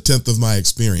had a 10th of my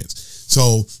experience.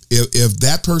 So if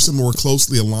that person more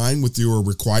closely aligned with your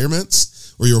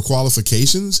requirements or your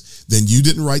qualifications, then you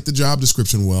didn't write the job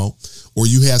description well, or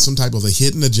you had some type of a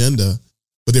hidden agenda,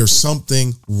 but there's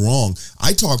something wrong.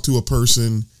 I talked to a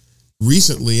person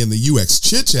recently in the UX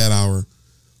Chit Chat Hour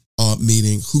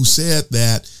meeting who said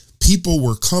that people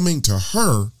were coming to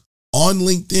her on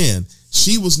LinkedIn.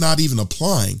 She was not even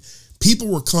applying. People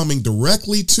were coming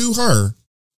directly to her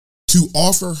to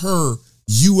offer her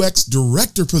UX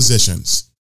director positions.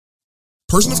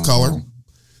 Person of color,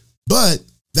 but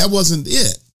that wasn't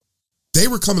it. They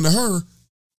were coming to her.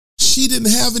 She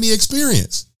didn't have any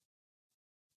experience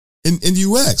in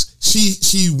UX.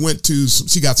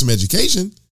 She got some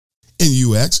education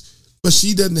in UX, but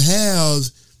she doesn't have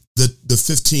the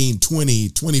 15, 20,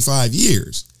 25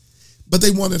 years. But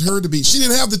they wanted her to be, she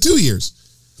didn't have the 2 years,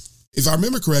 if I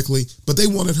remember correctly, but they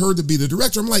wanted her to be the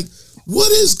director. I'm like,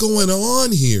 what is going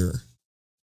on here?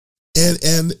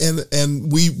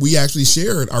 And we actually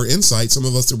shared our insights. Some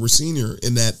of us that were senior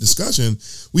in that discussion,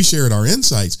 we shared our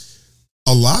insights.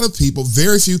 A lot of people,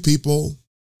 very few people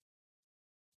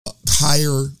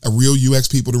hire a real UX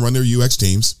people to run their UX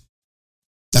teams.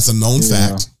 That's a known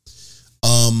fact.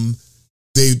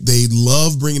 They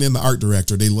love bringing in the art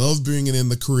director. They love bringing in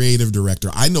the creative director.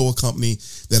 I know a company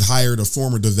that hired a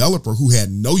former developer who had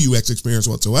no UX experience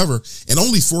whatsoever and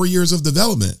only 4 years of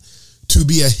development to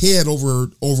be a head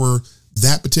over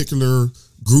that particular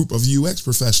group of UX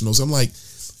professionals. I'm like,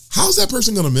 how's that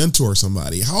person going to mentor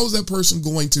somebody? How is that person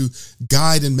going to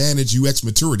guide and manage UX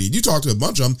maturity? You talk to a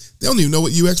bunch of them, they don't even know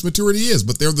what UX maturity is,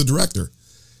 but they're the director.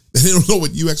 They don't know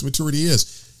what UX maturity is.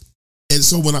 And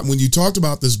so when you talked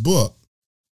about this book,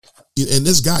 and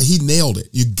this guy, he nailed it.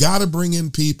 You got to bring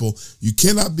in people. You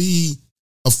cannot be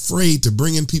afraid to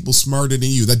bring in people smarter than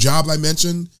you. That job I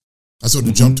mentioned, I sort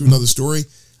of jumped to another story.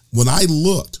 When I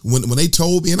looked, when they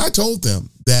told me, and I told them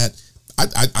that,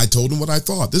 I told them what I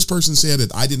thought. This person said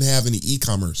that I didn't have any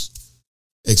e-commerce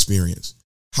experience.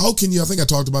 How can you, I think I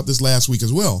talked about this last week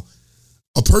as well.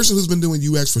 A person who's been doing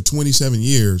UX for 27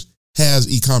 years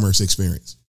has e-commerce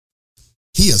experience.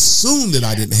 He assumed that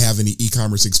I didn't have any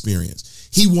e-commerce experience.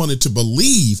 He wanted to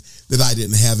believe that I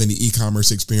didn't have any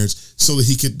e-commerce experience so that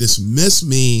he could dismiss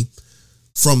me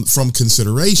from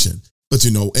consideration. But,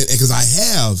 because I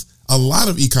have a lot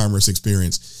of e-commerce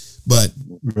experience, but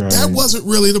that wasn't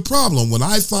really the problem. When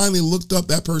I finally looked up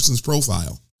that person's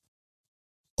profile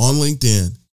on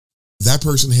LinkedIn, that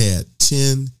person had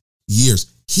 10 years.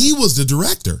 He was the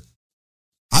director.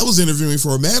 I was interviewing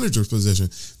for a manager's position.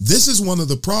 This is one of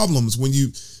the problems when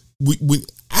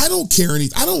I don't care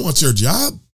I don't want your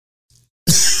job.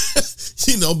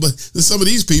 But some of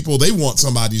these people, they want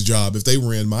somebody's job if they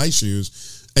were in my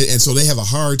shoes. And so they have a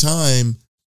hard time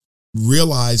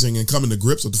realizing and coming to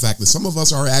grips with the fact that some of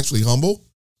us are actually humble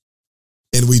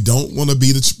and we don't want to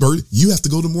be the bird. You have to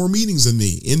go to more meetings than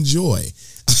me. Enjoy.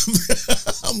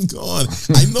 I'm gone.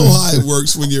 I know how it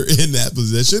works when you're in that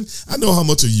position. I know how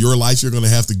much of your life you're going to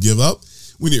have to give up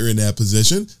when you're in that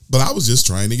position. But I was just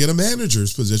trying to get a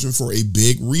manager's position for a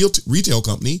big retail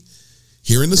company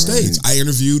here in the States. I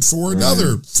interviewed for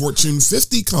another Fortune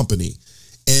 50 company,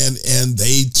 and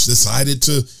they decided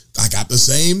I got the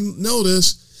same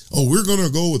notice. Oh, we're going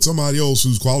to go with somebody else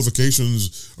whose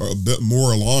qualifications are a bit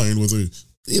more aligned with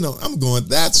I'm going,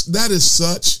 that is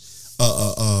such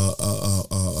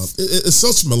it's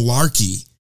such malarkey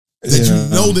that you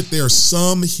know that there's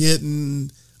some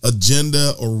hidden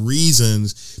agenda or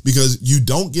reasons, because you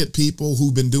don't get people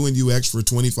who've been doing UX for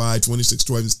 25, 26,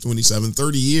 27,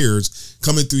 30 years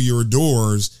coming through your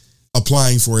doors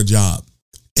applying for a job.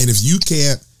 And if you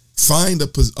can't find a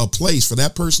place for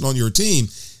that person on your team,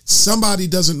 somebody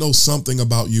doesn't know something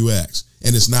about UX,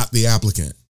 and it's not the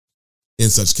applicant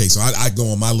in such case. So I go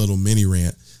on my little mini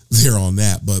rant there on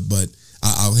that, but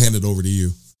I'll hand it over to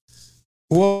you.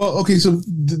 Well, okay, so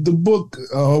the book,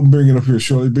 I'll bring it up here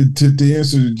shortly, but to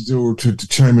answer or to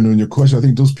chime in on your question, I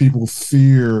think those people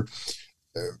fear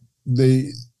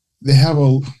they have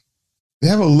a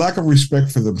lack of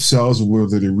respect for themselves,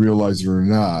 whether they realize it or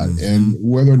not, and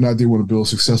whether or not they want to build a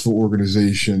successful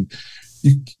organization.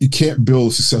 You can't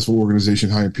build a successful organization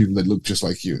hiring people that look just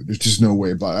like you. There's just no way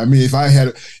about it. I mean, if I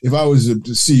was the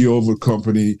CEO of a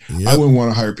company, I wouldn't want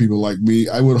to hire people like me.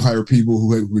 I would hire people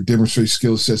who would demonstrate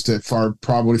skill sets that far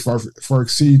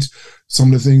exceeds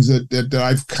some of the things that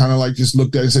I've kind of like just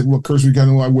looked at and said, well, cursory kind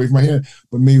of like wave my hand,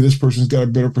 but maybe this person's got a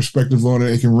better perspective on it.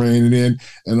 They can rein it in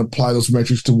and apply those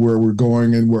metrics to where we're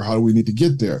going and how do we need to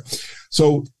get there.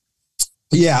 So,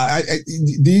 yeah,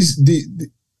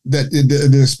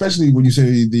 especially when you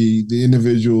say the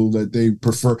individual that they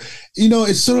prefer,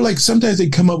 it's sort of like sometimes they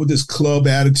come up with this club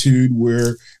attitude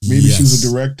where maybe she was a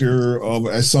director of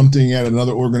something at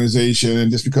another organization,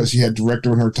 and just because she had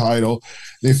director in her title,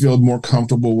 they feel more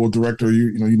comfortable. Well, director,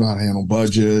 you know how to handle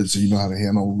budgets, you know how to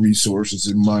handle resources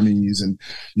and monies, and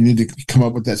you need to come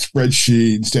up with that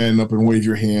spreadsheet and stand up and wave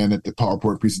your hand at the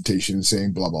PowerPoint presentation and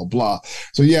saying blah blah blah.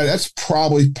 So yeah, that's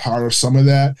probably part of some of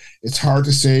that. It's hard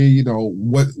to say,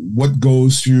 what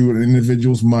goes through an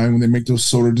individual's mind when they make those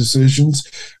sort of decisions,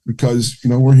 because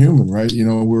we're human, right?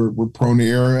 We're prone to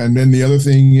error. And then the other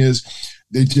thing is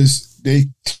they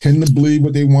tend to believe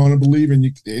what they want to believe, and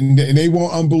they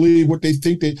won't unbelieve what they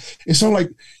think. It's sort of like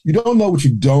you don't know what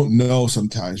you don't know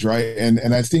sometimes, right?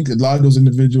 And I think a lot of those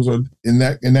individuals are in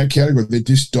that category. They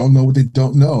just don't know what they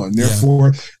don't know, and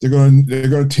therefore they're going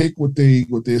to take what they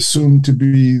assume to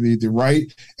be the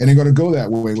right, and they're going to go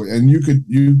that way. And you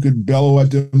could bellow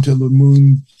at them till the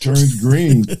moon turns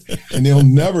green, and they'll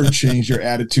never change their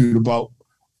attitude about,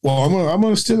 well,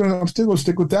 I'm still going to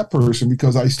stick with that person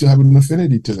because I still have an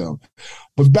affinity to them.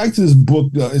 But back to this book,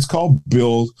 it's called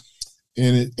Build,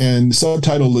 and the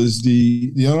subtitle is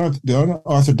the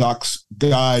Unorthodox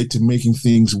Guide to Making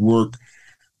Things Worth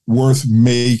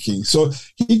Making. So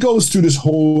he goes through this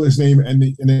whole, his name, and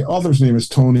the author's name is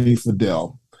Tony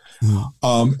Fadell.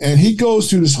 And he goes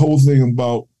through this whole thing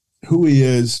about who he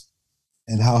is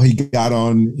and how he got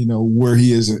on, where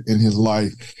he is in his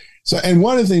life. So, and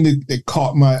one of the things that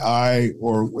caught my eye,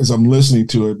 or as I'm listening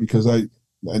to it, because I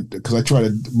try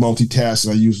to multitask,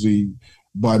 and I usually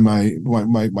buy my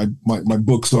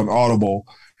books on Audible,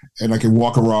 and I can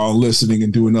walk around listening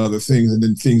and doing other things, and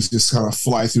then things just kind of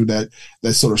fly through that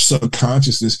sort of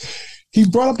subconsciousness. He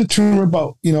brought up the term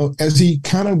about, as he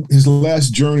kind of his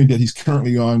last journey that he's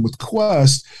currently on with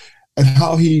Quest, and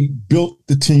how he built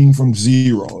the team from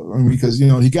zero. I mean, because he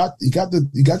got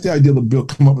the idea to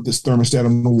come up with this thermostat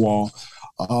on the wall,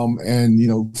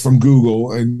 and from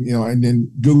Google, and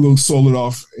then Google sold it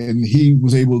off, and he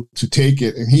was able to take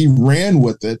it and he ran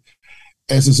with it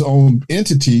as his own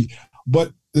entity.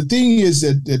 But the thing is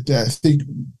that I think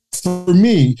for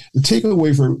me, the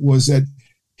takeaway was that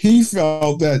he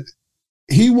felt that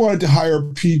he wanted to hire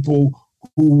people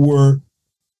who were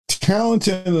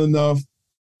talented enough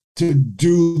to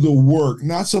do the work,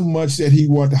 not so much that he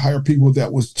wanted to hire people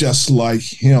that was just like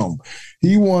him.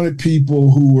 He wanted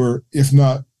people who were, if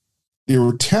not, they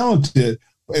were talented,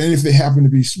 and if they happened to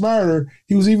be smarter,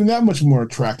 he was even that much more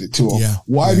attracted to them. Yeah.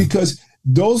 Why? Yeah. Because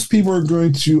those people are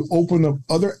going to open up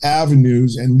other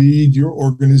avenues and lead your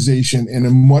organization in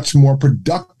a much more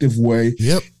productive way.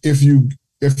 Yep. If you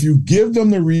give them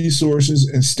the resources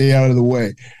and stay out of the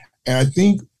way. And I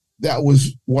think that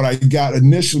was what I got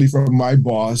initially from my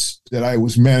boss that I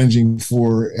was managing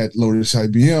for at Lotus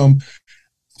IBM.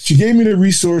 She gave me the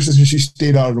resources and she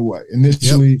stayed out of the way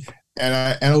initially. Yep.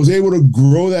 And I was able to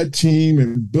grow that team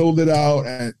and build it out.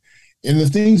 And the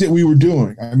things that we were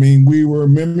doing, I mean, we were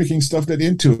mimicking stuff that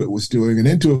Intuit was doing, and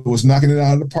Intuit was knocking it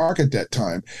out of the park at that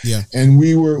time. Yeah. And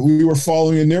we were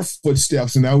following in their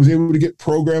footsteps, and I was able to get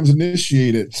programs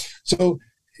initiated. So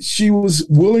she was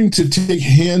willing to take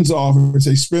hands off and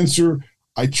say, Spencer,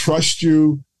 I trust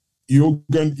you. You're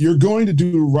going to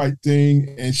do the right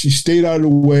thing. And she stayed out of the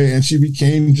way, and she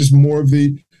became just more of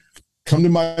the, come to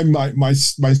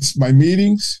my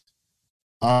meetings.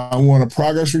 I want a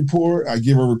progress report. I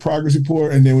give her a progress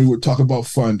report, and then we would talk about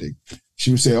funding. She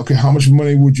would say, okay, how much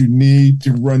money would you need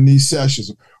to run these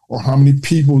sessions? Or how many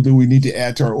people do we need to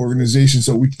add to our organization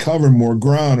so we cover more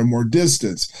ground and more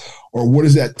distance? Or what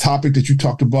is that topic that you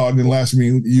talked about in the last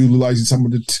meeting, utilizing some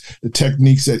of the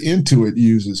techniques that Intuit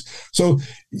uses? So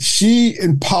she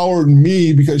empowered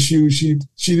me because she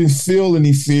didn't feel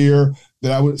any fear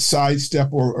that I would sidestep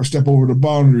or step over the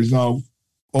boundaries. Now,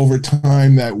 over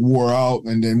time, that wore out,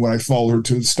 and then when I followed her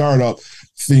to the startup,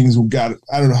 things got,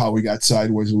 I don't know how we got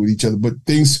sideways with each other, but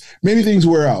maybe things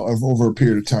wear out over a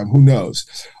period of time. Who knows?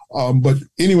 But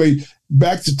anyway,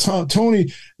 back to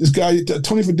Tony, this guy,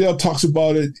 Tony Fadell, talks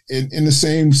about it in the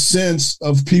same sense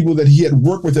of people that he had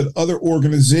worked with at other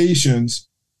organizations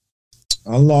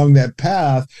along that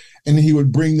path, and he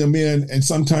would bring them in, and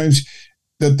sometimes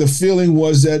that the feeling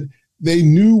was that they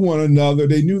knew one another,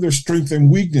 they knew their strengths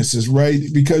and weaknesses, right?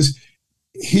 Because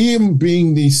him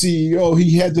being the CEO,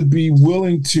 he had to be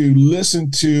willing to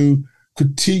listen to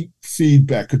critique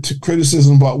feedback,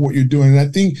 criticism about what you're doing. And I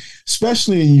think,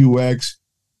 especially in UX,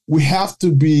 we have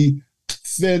to be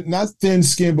not thin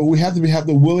skin, but we have to have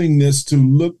the willingness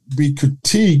to be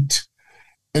critiqued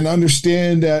and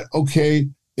understand that, okay,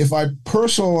 if I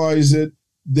personalize it,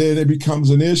 then it becomes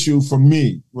an issue for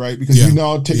me, right? Because you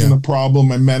now taking a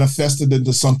problem and manifested it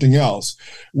into something else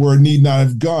where it need not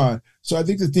have gone. So I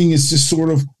think the thing is just sort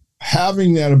of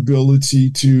having that ability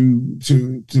to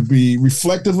be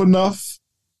reflective enough,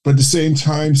 but at the same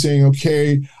time saying,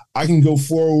 okay, I can go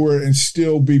forward and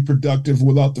still be productive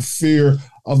without the fear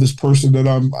of this person that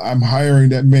I'm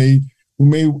hiring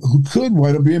who could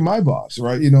wind up being my boss,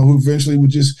 right? Who eventually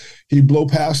he'd blow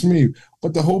past me.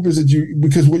 But the hope is that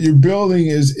because what you're building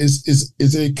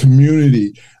is a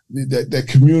community, that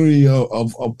community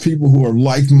of people who are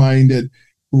like-minded,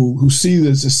 who see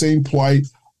this the same plight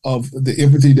of the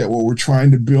empathy that what we're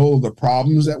trying to build, the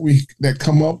problems that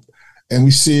come up, and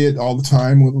we see it all the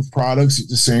time with products,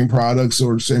 the same products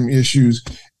or the same issues,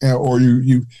 or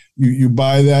you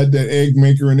buy that egg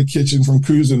maker in the kitchen from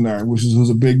Cuisinart, which was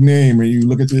a big name, and you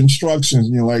look at the instructions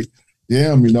and you're like,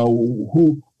 damn,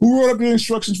 who wrote up the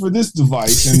instructions for this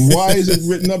device and why is it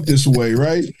written up this way,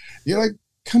 right? You're like,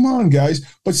 come on, guys.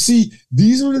 But see,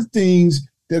 these are the things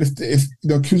that if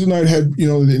Cuisinart had,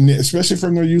 especially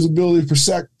from their usability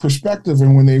perspective,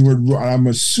 and when they were, I'm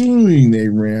assuming they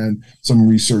ran some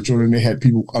research on it and they had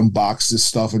people unbox this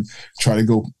stuff and try to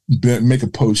go make a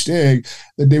poached egg,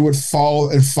 that they would fall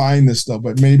and find this stuff.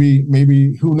 But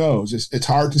maybe who knows? It's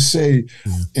hard to say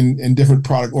in different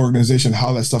product organization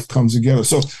how that stuff comes together.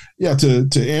 So yeah, to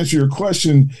answer your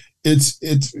question,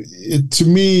 to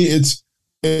me,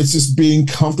 it's just being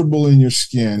comfortable in your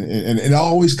skin. And it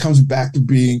always comes back to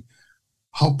being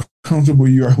how comfortable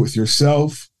you are with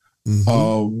yourself.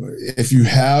 Mm-hmm. If you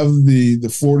have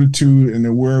the fortitude and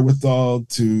the wherewithal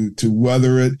to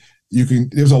weather it,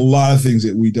 there's a lot of things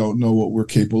that we don't know what we're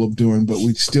capable of doing, but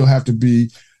we still have to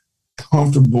be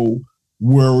comfortable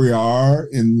where we are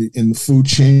in the food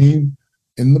chain,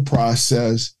 in the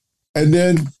process. And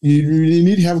then you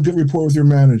need to have a good rapport with your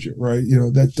manager, right?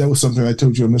 That was something I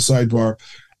told you on the sidebar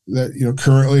that,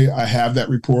 currently I have that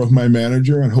rapport with my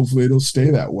manager, and hopefully it'll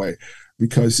stay that way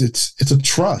because it's a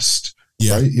trust,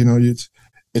 right? It's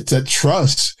that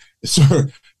trust. It's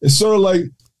sort of like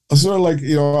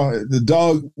the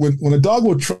dog, when a dog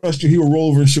will trust you, he will roll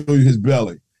over and show you his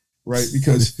belly, right?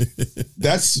 Because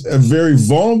that's a very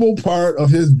vulnerable part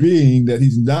of his being that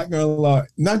he's not going to allow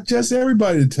not just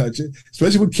everybody to touch it,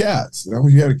 especially with cats.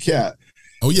 When you have a cat,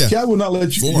 the cat will not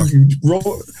let you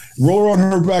roll her on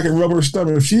her back and rub her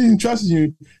stomach. If she isn't trusting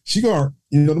you, she gonna,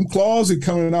 them claws are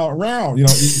coming out round.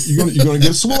 You're gonna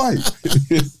get swiped.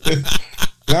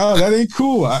 No, that ain't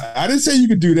cool. I didn't say you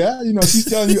could do that. She's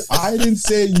telling you, I didn't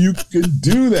say you could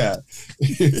do that.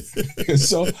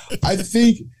 So I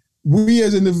think we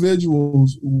as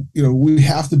individuals, we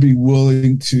have to be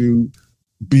willing to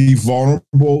be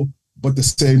vulnerable, but at the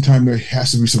same time, there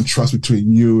has to be some trust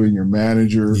between you and your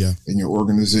manager and your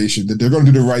organization that they're going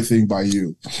to do the right thing by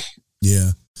you.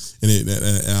 Yeah. And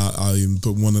I'll even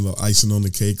put one of the icing on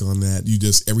the cake on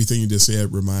that. Everything you just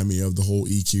said remind me of the whole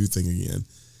EQ thing again.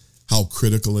 How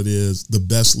critical it is. The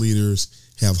best leaders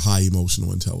have high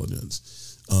emotional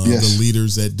intelligence. The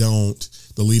leaders that don't,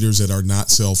 the leaders that are not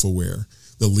self-aware,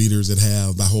 the leaders that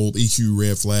have the whole EQ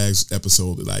red flags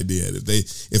episode that I did.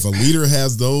 If a leader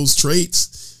has those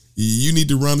traits, you need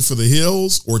to run for the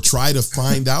hills or try to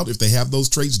find out if they have those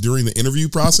traits during the interview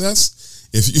process.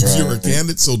 If you're a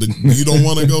candidate, so that you don't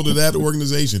want to go to that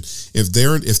organization. If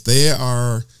they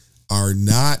are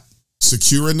not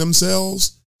secure in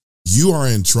themselves, you are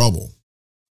in trouble.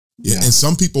 Yeah. And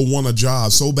some people want a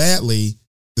job so badly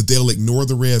that they'll ignore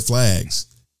the red flags,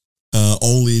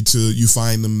 only to you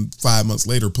find them 5 months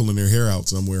later pulling their hair out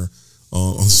somewhere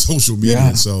on social media.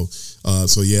 Yeah.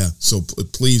 So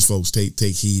please, folks, take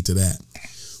heed to that.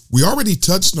 We already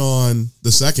touched on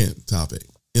the second topic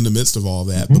in the midst of all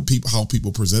that, but how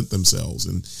people present themselves,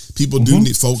 and people do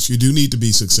need, folks, you do need to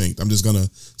be succinct. I'm just going to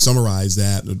summarize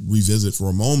that and revisit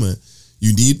for a moment.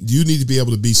 You need to be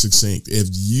able to be succinct. If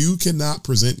you cannot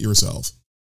present yourself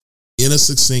in a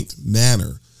succinct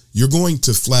manner, you're going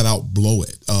to flat out blow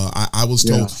it. I was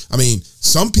told,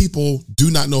 some people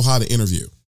do not know how to interview.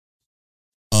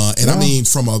 I mean,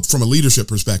 from a leadership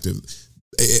perspective,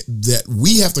 that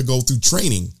we have to go through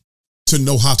training to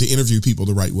know how to interview people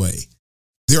the right way.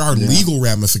 There are legal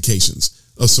ramifications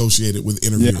associated with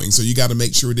interviewing. So you got to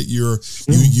make sure that you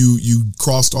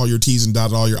crossed all your T's and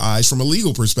dotted all your I's from a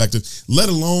legal perspective, let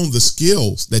alone the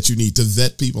skills that you need to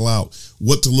vet people out,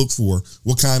 what to look for,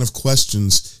 what kind of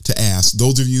questions to to ask.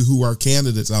 Those of you who are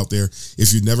candidates out there,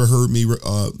 if you've never heard me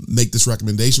make this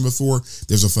recommendation before,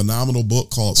 there's a phenomenal book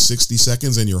called 60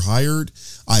 Seconds and You're Hired.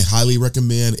 I highly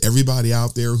recommend everybody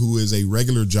out there who is a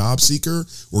regular job seeker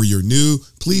or you're new,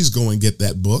 please go and get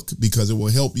that book, because it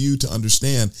will help you to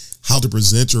understand how to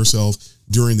present yourself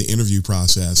during the interview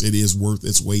process. It is worth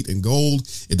its weight in gold.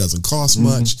 It doesn't cost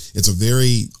much. It's a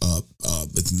very,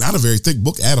 it's not a very thick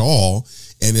book at all,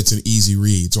 and it's an easy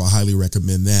read. So I highly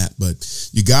recommend that. But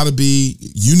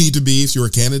you need to be, if you're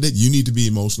a candidate, you need to be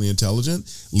emotionally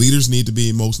intelligent. Leaders need to be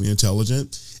emotionally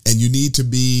intelligent. And you need to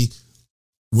be,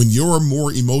 when you're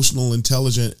more emotional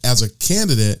intelligent as a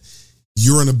candidate,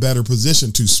 you're in a better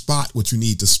position to spot what you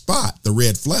need to spot, the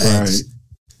red flags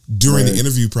during the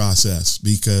interview process,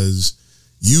 because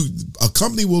a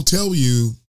company will tell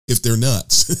you if they're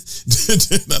nuts,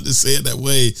 not to say it that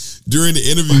way, during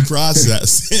the interview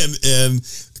process.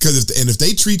 and if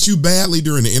they treat you badly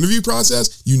during the interview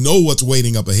process, you know what's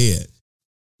waiting up ahead,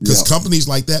 because companies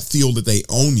like that feel that they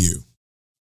own you.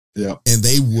 Yeah. And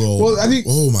they will. Well, I think,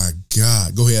 oh my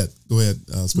God, go ahead.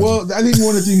 Well, I think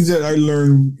one of the things that I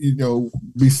learned,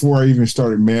 before I even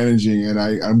started managing, and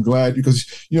I'm glad, because,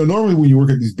 normally when you work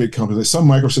at these big companies, like some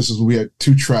microsystems, we had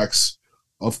 2 tracks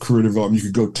of career development. You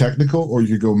could go technical or you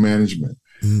could go management.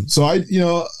 So I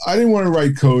didn't want to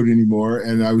write code anymore,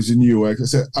 and I was in UX. I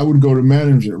said I would go to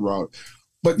management route.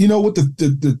 But what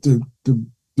the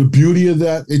beauty of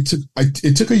that,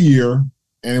 it took a year,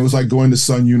 and it was like going to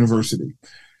Sun University.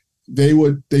 They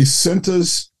sent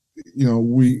us,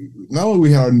 we not only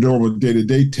we had our normal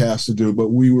day-to-day tasks to do, but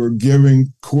we were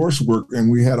giving coursework,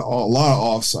 and we had a lot of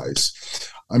offsites.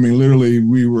 I mean, literally,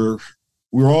 we were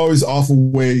always off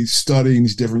away studying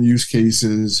these different use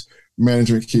cases,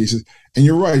 management cases. And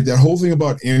you're right, that whole thing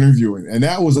about interviewing, and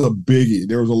that was a biggie.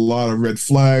 There was a lot of red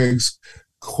flags,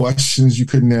 questions you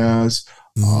couldn't ask,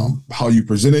 how you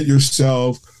presented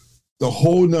yourself, the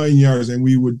whole 9 yards. And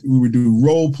we would do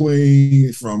role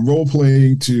playing, from role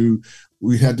playing to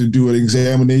we had to do an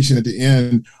examination at the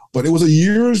end. But it was a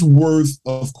year's worth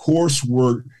of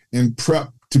coursework and prep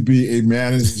to be a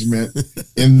management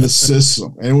in the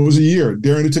system. And it was a year.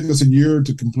 Darren, it took us a year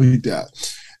to complete that.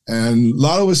 And a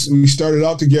lot of us, we started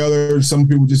out together. Some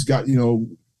people just got, they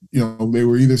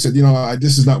were either said,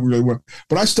 this is not really what,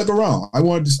 but I stuck around. I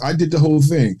did the whole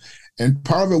thing. And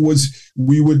part of it was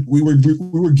we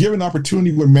were given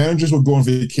opportunity when managers would go on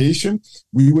vacation.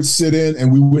 We would sit in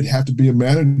and we would have to be a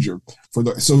manager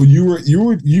so we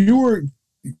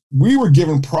were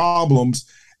given problems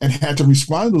and had to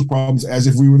respond to those problems as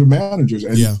if we were the managers,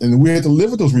 and we had to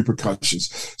live with those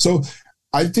repercussions. So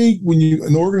I think when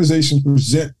an organization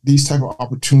present these type of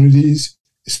opportunities,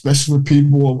 especially for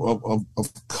people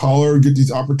of color, get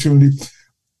these opportunities,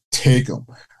 take them,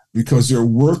 because they're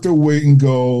worth their weight in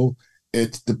gold.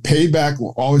 It's the payback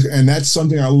will always, and that's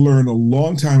something I learned a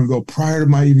long time ago, prior to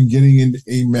my even getting into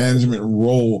a management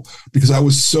role, because I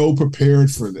was so prepared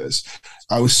for this.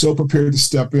 I was so prepared to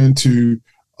step into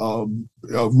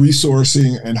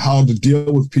resourcing and how to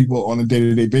deal with people on a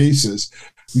day-to-day basis,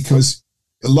 because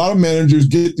a lot of managers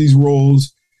get these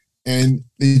roles and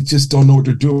they just don't know what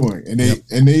they're doing, and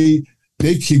they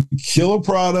can kill a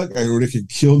product or they can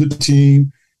kill the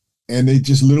team, and they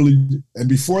just literally, and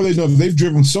before they know, they've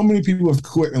driven so many people have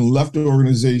quit and left the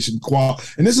organization.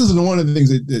 And this is one of the things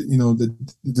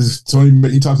that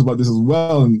Tony, he talks about this as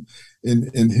well in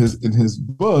his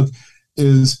book,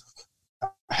 is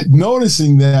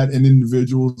noticing that in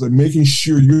individuals and making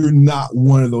sure you're not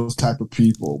one of those type of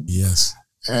people. Yes.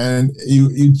 And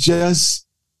you just,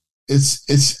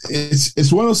 it's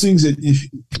one of those things that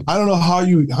I don't know how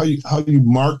you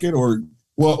market, or,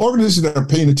 well, organizations that are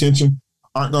paying attention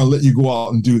aren't going to let you go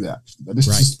out and do that. Let's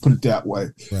just put it that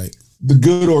way. Right. The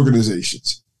good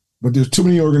organizations, but there's too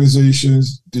many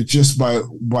organizations that just by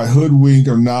hoodwink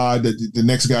or nod that the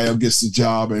next guy up gets the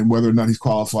job, and whether or not he's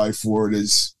qualified for it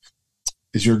is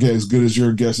your guess, as good as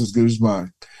your guess, as good as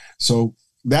mine. So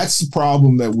that's the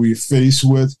problem that we face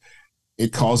with.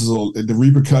 It causes the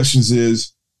repercussions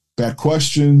is bad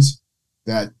questions,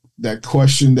 that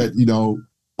question that,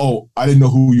 oh, I didn't know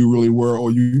who you really were,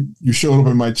 or you showed up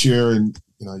in my chair and,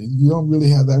 you don't really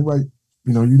have that right.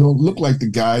 You don't look like the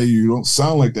guy, you don't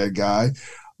sound like that guy,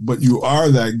 but you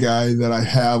are that guy that I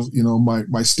have,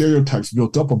 my stereotypes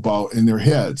built up about in their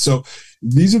head. So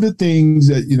these are the things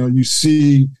that, you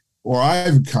see, or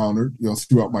I've encountered,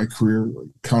 throughout my career,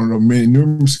 counted on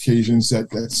numerous occasions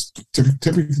that's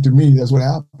typically, to me, that's what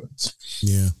happens.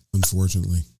 Yeah,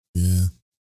 unfortunately. Yeah.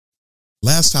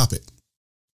 Last topic.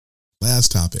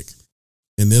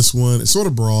 And this one, it's sort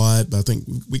of broad, but I think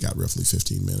we got roughly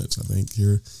 15 minutes, I think,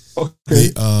 here. Okay.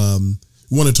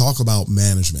 We want to talk about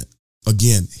management.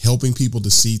 again, helping people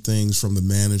to see things from the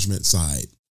management side.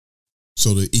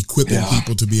 So to equipping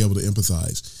people to be able to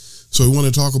empathize. So we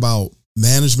want to talk about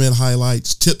management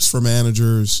highlights, tips for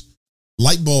managers,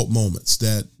 light bulb moments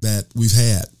that we've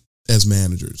had as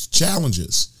managers,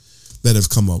 challenges that have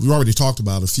come up. We've already talked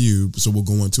about a few, so we'll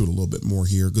go into it a little bit more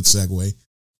here. Good segue.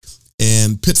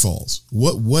 And pitfalls.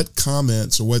 What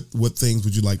comments or what things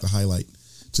would you like to highlight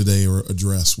today or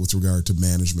address with regard to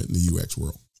management in the UX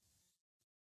world?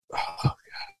 Oh, God,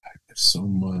 there's so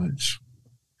much.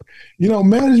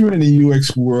 Management in the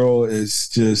UX world is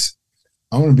just,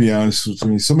 I want to be honest with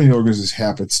you, so many organizations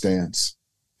happenstance.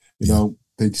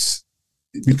 They just,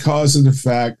 because of the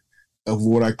fact of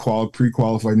what I called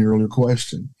pre-qualified in the earlier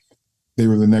question. They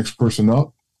were the next person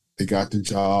up, they got the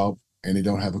job, and they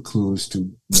don't have a clue as to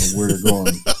where they're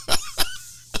going.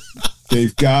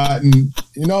 They've gotten,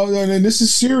 and this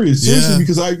is serious,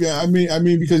 because I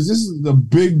mean, because this is a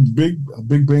big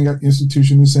bang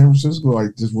institution in San Francisco.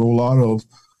 Like just roll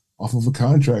off of a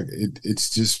contract. It's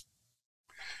just,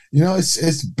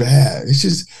 it's bad. It's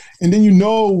just, and then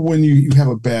when you have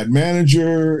a bad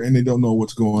manager and they don't know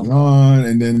what's going on,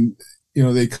 and then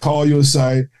they call you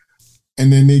aside,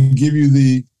 and then they give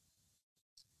you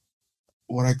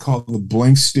what I call the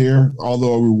blank stare.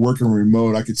 Although we were working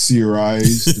remote, I could see her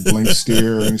eyes, the blank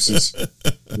stare, and it's just,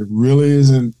 it really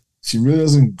isn't. She really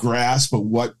doesn't grasp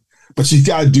but she's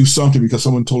got to do something because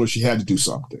someone told her she had to do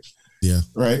something. Yeah.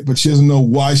 Right. But she doesn't know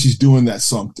why she's doing that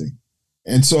something.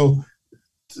 And so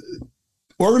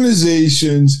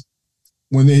organizations,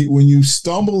 when you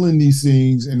stumble in these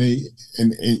things and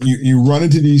you run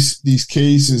into these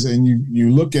cases and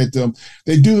you look at them,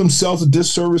 they do themselves a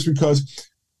disservice because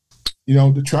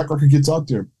the track record gets out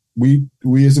there. We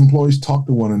as employees talk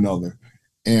to one another.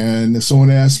 And if someone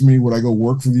asked me, would I go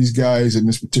work for these guys in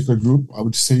this particular group? I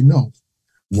would say no.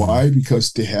 Why?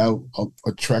 Because they have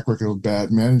a track record of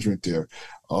bad management there,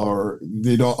 or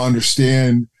they don't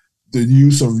understand the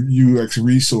use of UX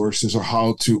resources or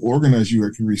how to organize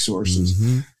UX resources.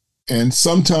 Mm-hmm. And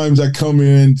sometimes I come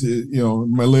in to,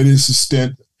 my latest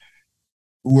assistant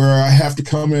where I have to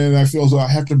come in and I feel as though I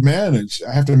have to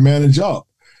manage up.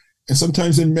 And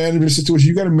sometimes in management situations,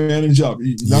 you got to manage up.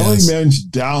 Not only manage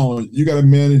down, you got to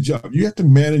manage up. You have to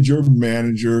manage your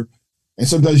manager. And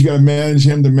sometimes you got to manage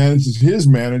him to manage his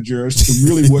manager as to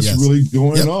really what's really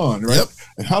going on, right? Yep.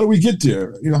 And how do we get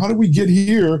there? How do we get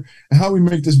here? And how do we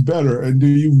make this better? And do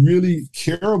you really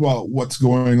care about what's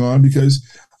going on? Because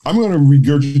I'm going to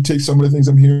regurgitate some of the things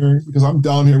I'm hearing because I'm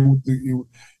down here with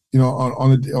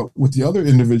with the other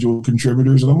individual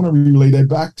contributors, and I'm going to relay that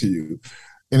back to you.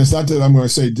 And it's not that I'm going to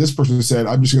say this person said.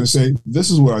 I'm just going to say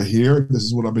this is what I hear. This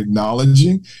is what I'm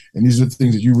acknowledging, and these are the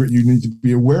things that you need to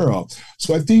be aware of.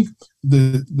 So I think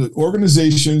the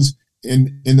organizations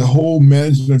in the whole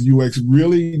management of UX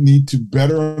really need to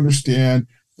better understand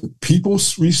the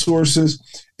people's resources,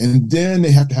 and then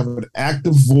they have to have an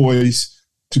active voice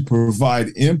to provide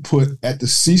input at the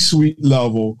C-suite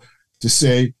level to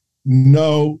say,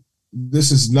 no, this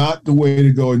is not the way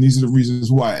to go, and these are the reasons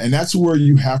why. And that's where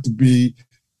you have to be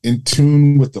in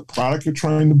tune with the product you're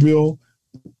trying to build.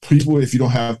 People, if you don't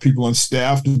have people on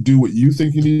staff to do what you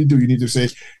think you need to do, you need to say,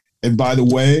 and by the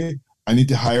way, I need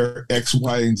to hire X,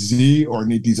 Y, and Z, or I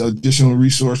need these additional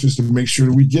resources to make sure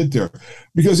that we get there.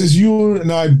 Because as you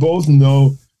and I both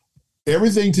know,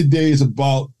 everything today is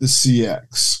about the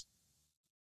CX.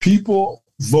 People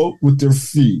vote with their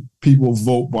feet. People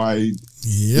vote by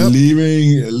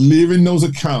leaving those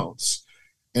accounts.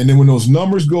 And then when those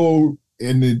numbers go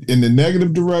in the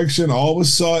negative direction, all of a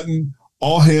sudden,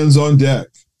 all hands on deck.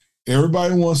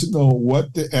 Everybody wants to know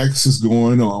what the X is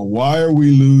going on. Why are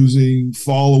we losing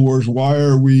followers? Why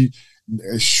are we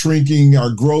shrinking?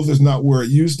 Our growth is not where it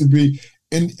used to be.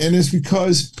 And it's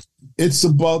because it's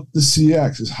about the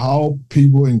CX. It's how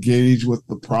people engage with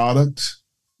the product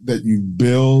that you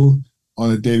build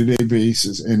on a day-to-day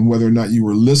basis, and whether or not you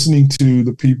were listening to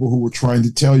the people who were trying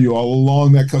to tell you all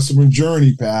along that customer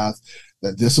journey path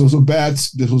that this was a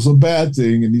bad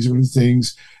thing, and these are the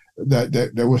things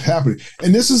that was happening.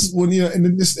 And this is when here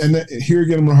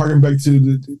again, I'm going to harken back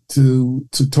to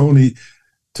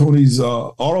Tony's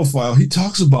auto file. He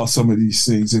talks about some of these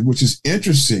things, which is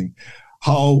interesting.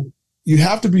 How you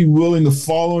have to be willing to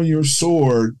fall on your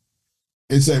sword.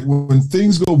 It's that when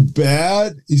things go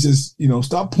bad, he says,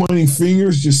 stop pointing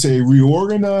fingers. Just say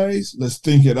reorganize. Let's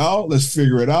think it out. Let's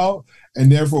figure it out.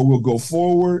 And therefore, we'll go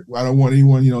forward. I don't want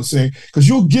anyone, saying, because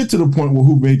you'll get to the point where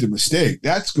who made the mistake.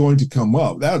 That's going to come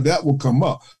up. That will come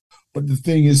up. But the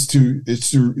thing is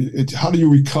how do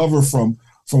you recover from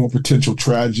a potential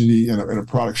tragedy and a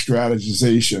product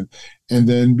strategization? And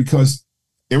then because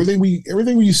everything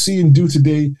we see and do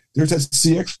today there's that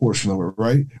CX portion of it,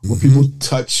 right? Where Mm-hmm. people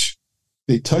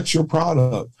touch your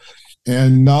product.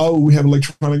 And now we have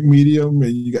electronic medium,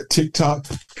 and you got TikTok.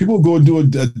 People go and do a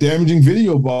damaging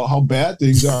video about how bad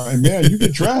things are, and man, you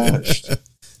get trashed.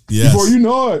 Yes. Before you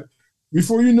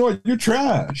know it, you're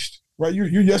trashed, right?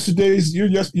 You're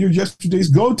yesterday's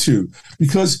go-to,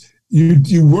 because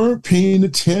you weren't paying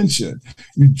attention.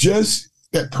 You just,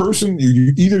 that person,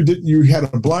 you either didn't, you had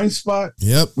a blind spot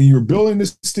when you were building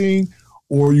this thing,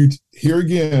 or you, here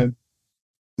again,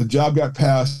 the job got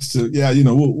passed to,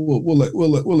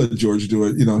 we'll let George do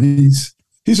it.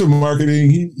 He's from marketing.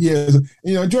 He has,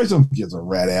 George gives a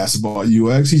rat ass about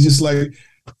UX. He's just like,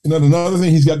 another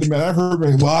thing he's got to man. I've heard,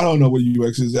 well, I don't know what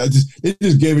UX is. They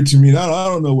just gave it to me, and I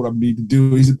don't know what I need to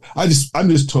do. He said, I'm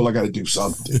just told I got to do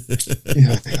something.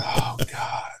 Like, oh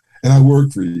God. And I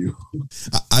work for you.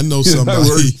 I know somebody.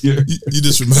 You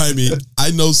just remind me.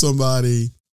 I know somebody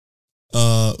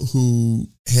who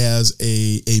has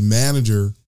a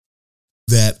manager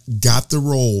that got the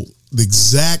role, the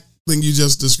exact thing you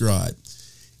just described,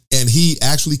 and he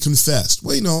actually confessed,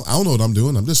 well, I don't know what I'm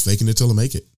doing. I'm just faking it till I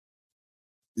make it.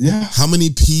 Yeah. How many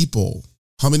people,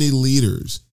 how many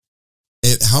leaders,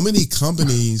 and how many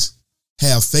companies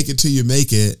have fake it till you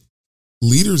make it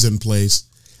leaders in place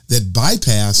that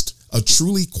bypassed a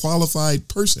truly qualified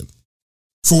person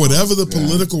for whatever the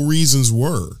political reasons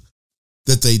were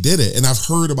that they did it? And I've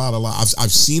heard about a lot.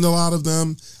 I've seen a lot of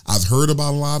them. I've heard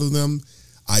about a lot of them.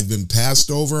 I've been passed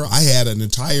over. I had an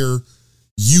entire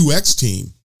UX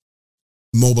team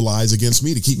mobilize against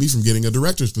me to keep me from getting a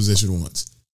director's position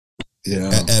once. Yeah.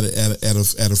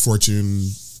 At a Fortune,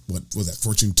 what was that,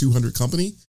 Fortune 200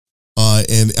 company?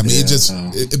 And I mean,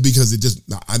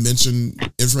 I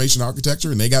mentioned information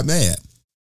architecture and they got mad.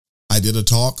 I did a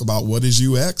talk about what is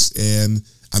UX and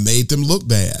I made them look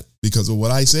bad because of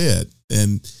what I said.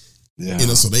 And,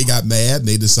 so they got mad and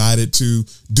they decided to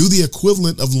do the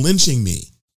equivalent of lynching me,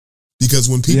 because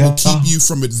when people keep you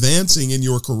from advancing in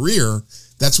your career,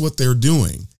 that's what they're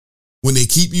doing. When they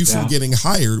keep you from getting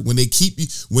hired, when they keep you,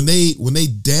 when they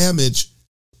damage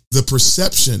the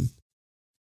perception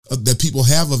that people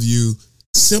have of you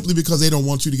simply because they don't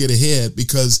want you to get ahead,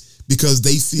 because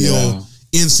they feel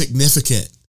insignificant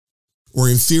or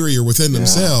inferior within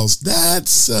themselves.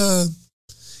 That's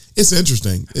it's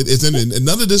interesting. It's and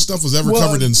none of this stuff was ever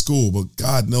covered in school, but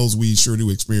God knows we sure do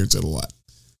experience it a lot.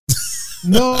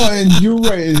 No, and you're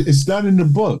right. It's not in the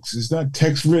books. It's not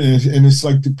text written, and it's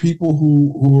like the people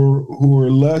who are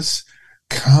less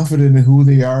confident in who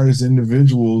they are as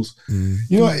individuals.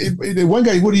 One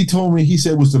guy, what he told me, he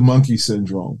said was the monkey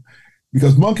syndrome,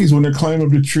 because monkeys, when they're climbing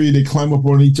up the tree, they climb up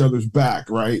on each other's back,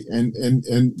 right? And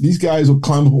these guys will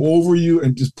climb up over you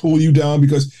and just pull you down,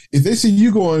 because if they see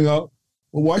you going up,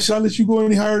 well, why should I let you go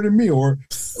any higher than me? Or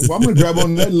well, I'm going to grab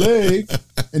on that leg,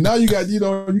 and now you got,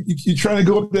 you're trying to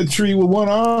go up that tree with one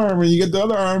arm, and you get the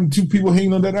other arm, two people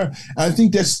hanging on that arm. And I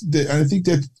think that's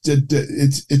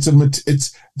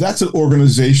an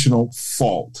organizational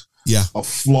fault, a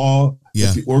flaw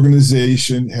that the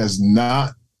organization has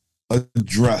not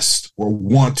addressed or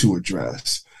want to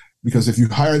address. Because if you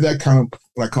hire that kind of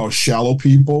what I call shallow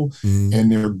people,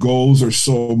 and their goals are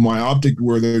so myopic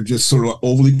where they're just sort of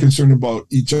overly concerned about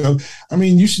each other, I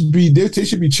mean, they should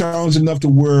be challenged enough to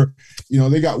where,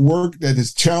 they got work that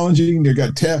is challenging, they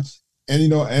got tasks,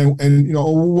 and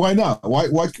why not?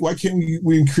 Why can't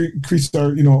we increase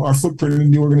our footprint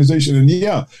in the organization? And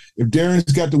if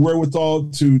Darren's got the wherewithal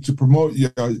to promote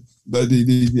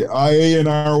the IA in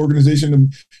our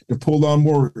organization to pull down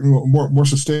more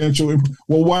substantial,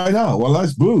 well, why not? Well,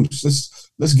 let's boost.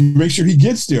 Let's make sure he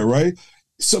gets there, right?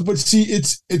 So, but see,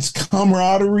 it's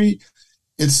camaraderie.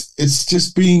 It's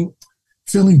just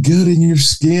feeling good in your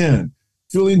skin,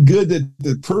 feeling good that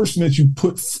the person that you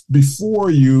put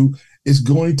before you is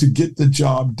going to get the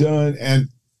job done. And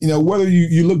whether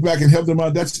you look back and help them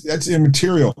out, that's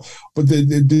immaterial. But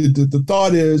the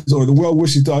thought is, or the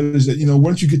well-wishing thought is that,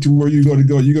 once you get to where you're going to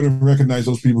go, you're going to recognize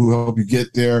those people who help you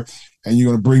get there, and you're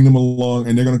going to bring them along,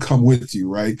 and they're going to come with you,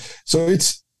 right? So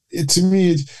to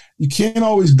me, you can't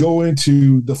always go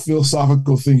into the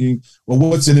philosophical thinking, well,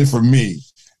 what's in it for me?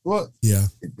 Well,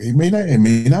 it may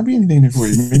not be anything for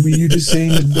you. Maybe you're just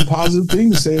saying the positive thing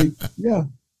to say,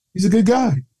 he's a good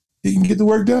guy. He can get the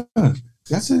work done.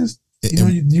 That's it.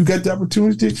 You got the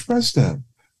opportunity to express that.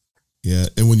 Yeah,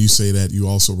 and when you say that, you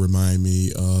also remind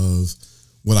me of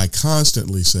what I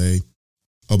constantly say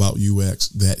about UX,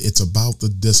 that it's about the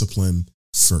discipline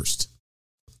first.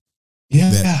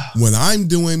 Yeah. That when I'm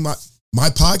doing my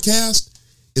podcast,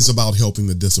 it's about helping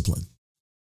the discipline.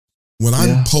 When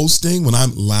I'm posting, when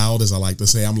I'm loud, as I like to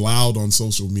say, I'm loud on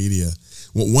social media.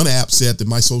 one app said that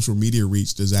my social media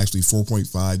reach is actually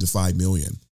 4.5 to 5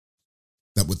 million.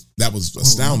 That was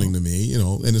astounding to me,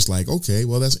 and it's like, okay,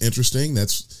 well, that's interesting.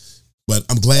 But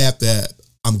I'm glad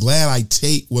I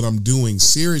take what I'm doing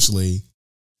seriously.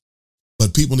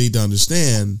 But people need to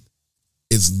understand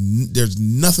there's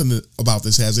nothing about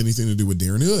this has anything to do with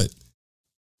Darren Hood.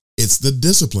 It's the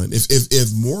discipline.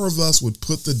 If more of us would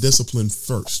put the discipline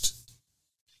first,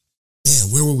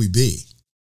 man, where would we be?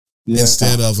 Yeah.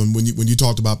 Instead of, and when you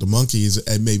talked about the monkeys,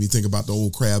 it made me think about the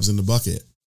old crabs in the bucket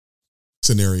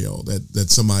scenario that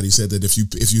somebody said that if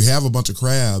you have a bunch of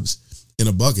crabs in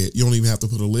a bucket, you don't even have to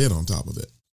put a lid on top of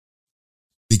it.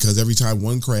 Because every time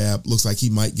one crab looks like he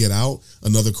might get out,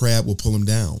 another crab will pull him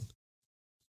down.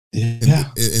 Yeah.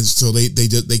 And so they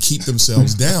keep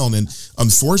themselves down. And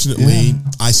unfortunately,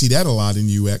 I see that a lot in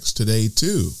UX today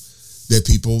too. That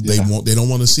people, they don't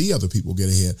want to see other people get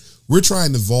ahead. We're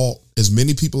trying to vault as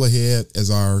many people ahead as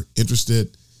are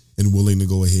interested and willing to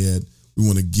go ahead. We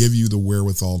want to give you the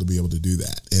wherewithal to be able to do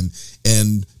that.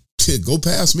 And to go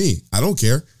past me, I don't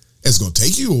care. It's going to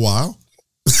take you a while.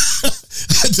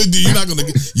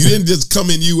 You didn't just come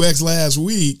in UX last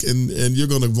week and you're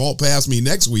going to vault past me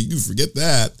next week. You forget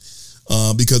that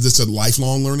because it's a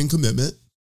lifelong learning commitment.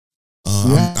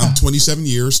 I'm 27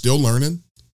 years, still learning.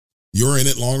 You're in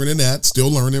it longer than that, still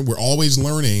learning. We're always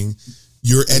learning.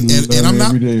 And I'm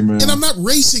not day, and I'm not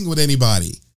racing with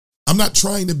anybody. I'm not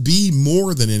trying to be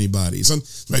more than anybody. So I'm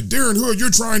like, Darren Hood,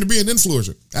 you're trying to be an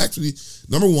influencer. Actually,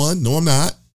 number one, no, I'm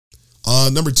not.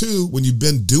 Number two, when you've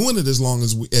been doing it as long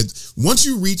as once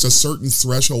you reach a certain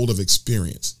threshold of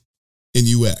experience in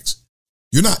UX,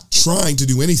 you're not trying to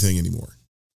do anything anymore.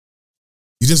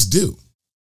 You just do.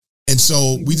 And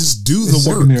so we just do the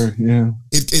work. Yeah.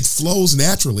 It flows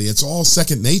naturally. It's all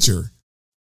second nature.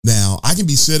 Now, I can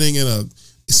be sitting at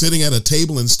a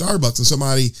table in Starbucks and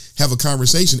somebody have a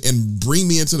conversation and bring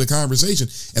me into the conversation,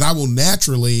 and I will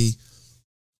naturally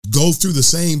go through the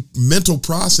same mental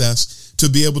process to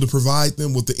be able to provide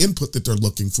them with the input that they're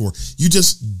looking for. You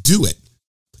just do it.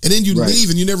 And then you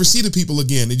leave and you never see the people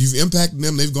again. And you've impacted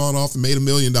them. They've gone off and made $1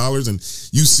 million and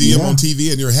you see them on TV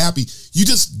and you're happy. You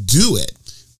just do it.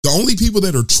 The only people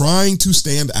that are trying to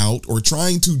stand out or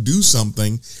trying to do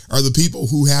something are the people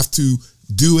who have to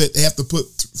do it. They have to put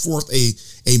forth a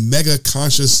mega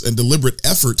conscious and deliberate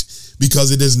effort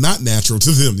because it is not natural to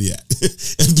them yet.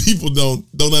 And people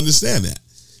don't understand that.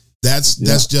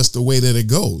 That's just the way that it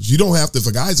goes. You don't have to, if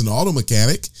a guy's an auto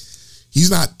mechanic, he's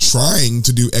not trying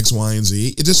to do X, Y, and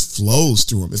Z. It just flows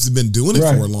through him. If they've been doing it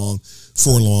for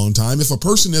a long time. If a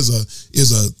person is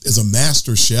a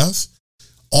master chef,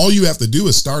 all you have to do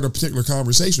is start a particular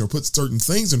conversation or put certain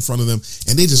things in front of them,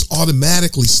 and they just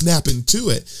automatically snap into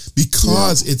it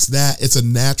because it's a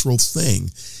natural thing.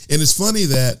 And it's funny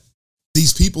that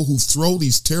these people who throw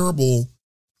these terrible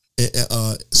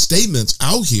statements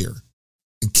out here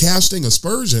and casting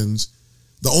aspersions,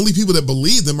 the only people that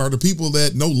believe them are the people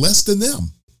that know less than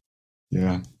them.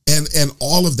 Yeah. And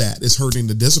all of that is hurting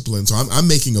the discipline. So I'm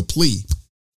making a plea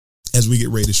as we get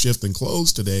ready to shift and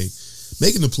close today,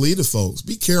 making a plea to folks.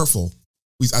 Be careful.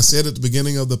 I said at the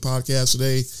beginning of the podcast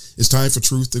today, it's time for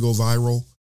truth to go viral.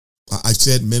 I've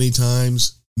said many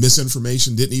times,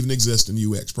 misinformation didn't even exist in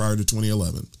UX prior to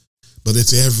 2011. But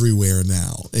it's everywhere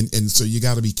now. And so you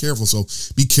got to be careful. So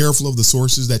be careful of the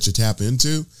sources that you tap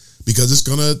into because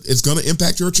it's gonna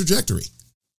impact your trajectory.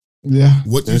 Yeah.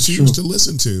 What you choose to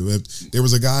listen to. There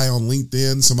was a guy on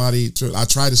LinkedIn, I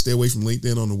try to stay away from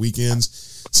LinkedIn on the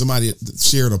weekends. Somebody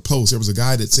shared a post. There was a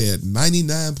guy that said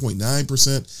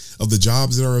 99.9% of the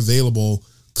jobs that are available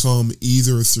come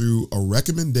either through a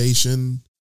recommendation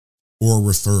or a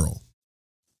referral.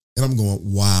 And I'm going,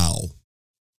 wow.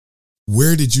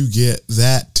 Where did you get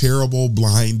that terrible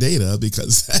blind data?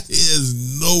 Because that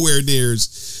is nowhere near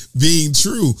being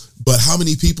true. But how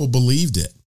many people believed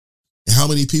it? And how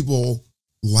many people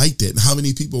liked it? And how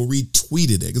many people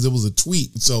retweeted it? Because it was a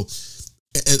tweet. And so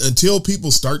until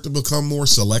people start to become more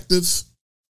selective,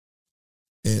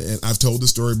 and I've told this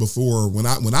story before, when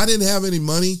I didn't have any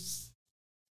money,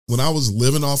 when I was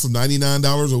living off of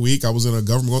 $99 a week, I was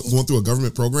going through a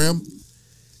government program.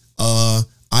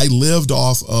 I lived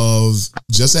off of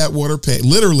just add water,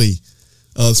 literally,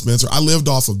 Spencer. I lived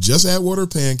off of just add water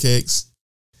pancakes,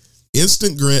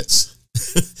 instant grits,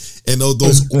 and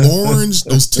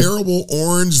those terrible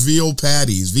orange veal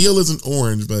patties. Veal isn't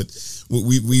orange, but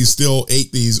we still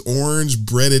ate these orange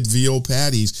breaded veal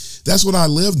patties. That's what I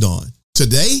lived on.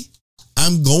 Today,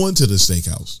 I'm going to the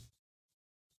steakhouse.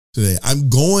 Today, I'm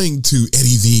going to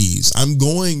Eddie V's. I'm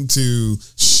going to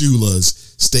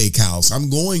Shula's Steakhouse. I'm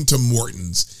going to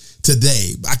Morton's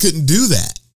today. I couldn't do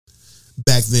that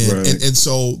back then. Right. And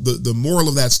so the moral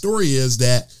of that story is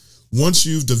that once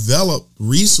you've developed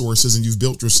resources and you've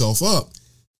built yourself up,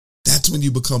 that's when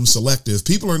you become selective.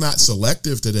 People are not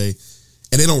selective today,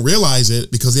 and they don't realize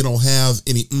it because they don't have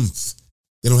any oomph.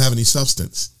 They don't have any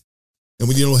substance. And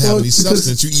when you don't have any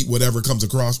substance, you eat whatever comes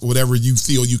across, whatever you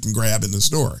feel you can grab in the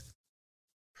store.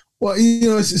 Well,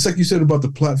 it's like you said about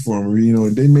the platform.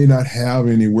 They may not have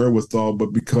any wherewithal,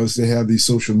 but because they have these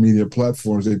social media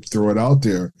platforms, they throw it out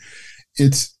there.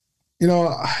 It's, it's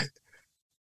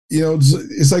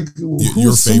like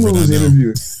your favorite. Was I know.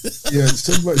 interviewed. Yeah,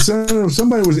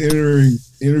 somebody was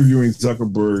interviewing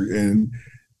Zuckerberg, and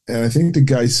I think the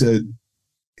guy said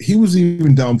he was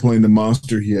even downplaying the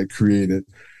monster he had created.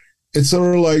 It's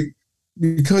sort of like,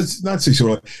 because not say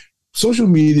sort of like, social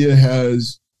media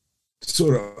has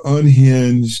sort of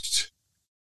unhinged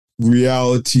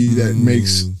reality that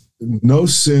makes no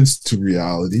sense to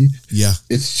reality. Yeah.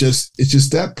 It's just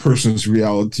that person's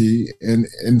reality, and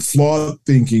flawed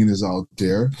thinking is out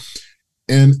there.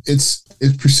 And it's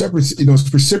precipitous, it's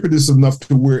precipitous enough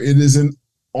to where it is in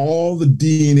all the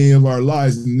DNA of our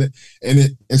lives, and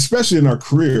it, especially in our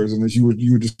careers. And as you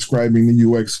were describing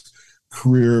the UX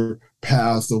career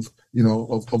path of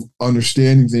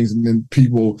understanding things, and then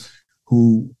people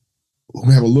who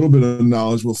have a little bit of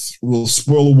knowledge will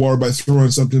spoil the water by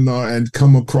throwing something on and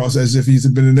come across as if he's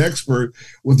been an expert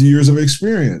with years of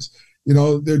experience.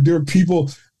 There are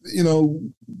people,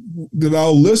 that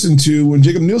I'll listen to when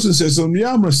Jacob Nielsen says something.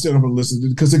 Yeah, I'm going to stand up and listen to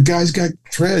it because the guy's got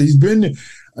tread. He's been there.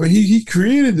 I mean, he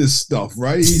created this stuff,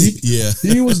 right?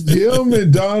 He was him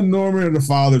and Don Norman are the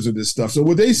fathers of this stuff. So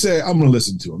what they say, I'm going to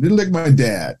listen to him. They're like my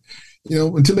dad.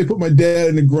 Until they put my dad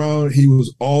in the ground, he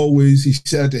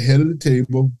sat at the head of the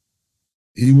table.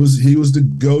 He was the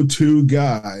go-to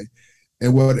guy.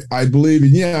 And what I believe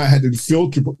in, I had to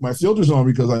put my filters on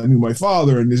because I knew my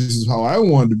father and this is how I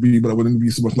wanted to be, but I wouldn't be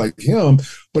so much like him.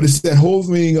 But it's that whole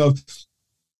thing of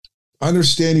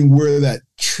understanding where that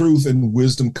truth and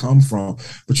wisdom come from.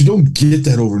 But you don't get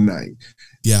that overnight.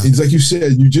 Yeah. It's like you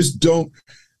said, you just don't.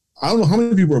 I don't know how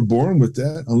many people are born with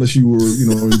that, unless you were,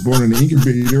 born in an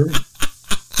incubator.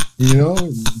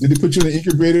 Did they put you in an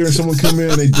incubator and someone come in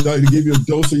and they give you a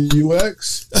dose of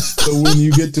UX? So when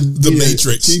you get to be the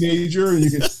Matrix a teenager, and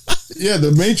you get,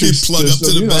 the Matrix plug system,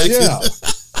 up to the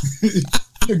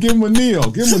back. Give him a Neo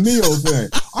thing.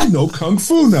 I know Kung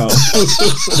Fu now.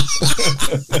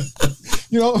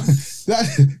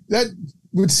 that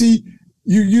would see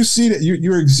you see that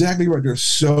you're exactly right. There's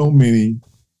so many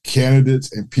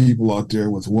candidates and people out there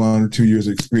with 1 or 2 years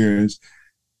of experience.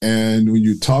 And when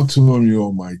you talk to them,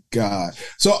 oh my God.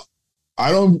 So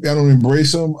I don't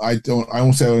embrace them. I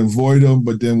won't say I avoid them,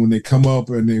 but then when they come up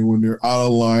and when they're out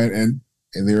of line and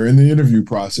they're in the interview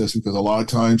process, because a lot of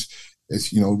times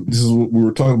it's, this is what we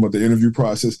were talking about, the interview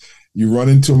process. You run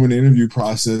into them in the interview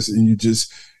process and you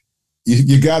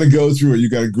got to go through it. You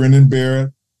got to grin and bear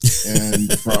it. And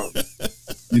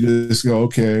you just go,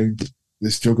 okay,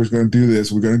 this joker's going to do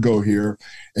this. We're going to go here.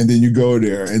 And then you go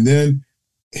there. And then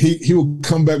he will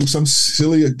come back with some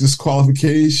silly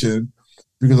disqualification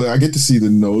because I get to see the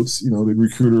notes. The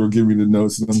recruiter will give me the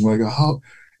notes, and I'm like, oh.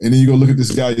 And then you go look at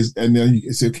this guy, and then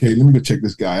you say, okay, let me go check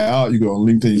this guy out. You go on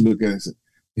LinkedIn, you look at it, and say,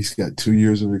 he's got 2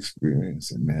 years of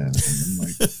experience, and man, and I'm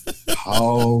like,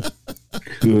 how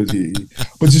could he?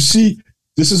 But you see,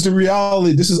 this is the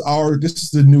reality. This is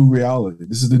the new reality.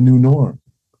 This is the new norm,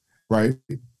 right?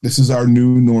 This is our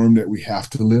new norm that we have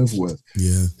to live with.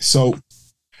 Yeah. So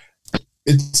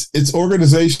it's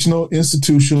organizational,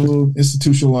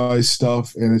 institutionalized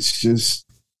stuff, and it's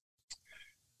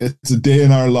a day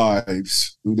in our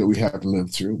lives that we have to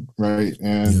live through, right?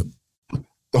 And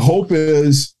the hope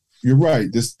is, you're right,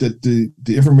 that the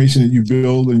information that you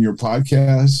build in your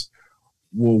podcast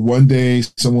will one day,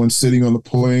 someone sitting on the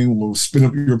plane will spin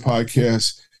up your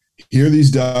podcast, hear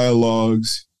these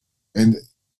dialogues, and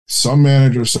some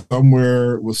manager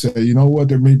somewhere will say, you know what,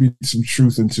 there may be some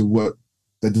truth into what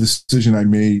the decision I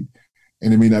made,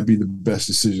 and it may not be the best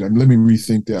decision. I mean, let me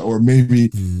rethink that, or maybe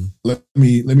let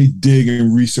me dig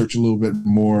and research a little bit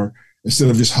more instead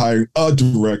of just hiring a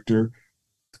director.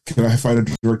 Can I find a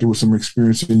director with some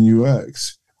experience in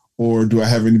UX, or do I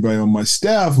have anybody on my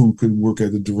staff who could work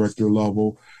at the director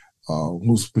level,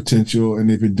 who's potential and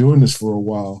they've been doing this for a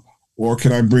while? Or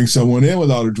can I bring someone in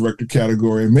without a director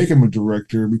category and make him a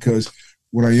director? Because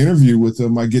when I interview with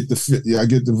them, I get the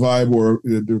vibe or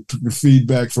the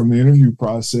feedback from the interview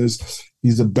process.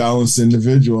 He's a balanced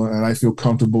individual, and I feel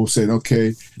comfortable saying,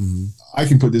 okay, I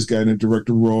can put this guy in a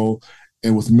director role,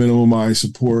 and with minimum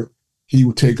support, he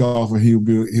will take off, and he'll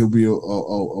be a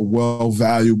well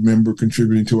valued member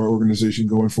contributing to our organization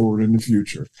going forward in the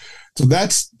future. So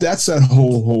that's that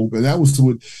whole hope, and that was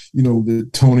what the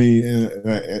Tony,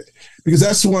 because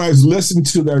that's when I was listening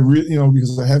to that.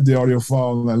 Because I have the audio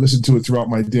file and I listen to it throughout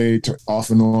my day, off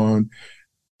and on.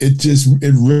 It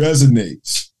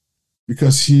resonates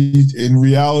because in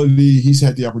reality he's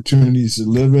had the opportunities to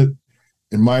live it.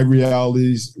 In my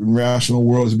realities, in rational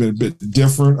world has been a bit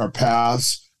different. Our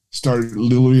paths started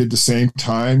literally at the same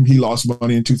time. He lost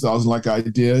money in 2000 like I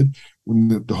did when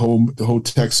the whole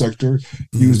tech sector.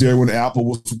 He was there when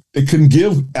they couldn't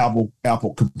give Apple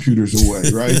computers away,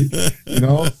 right?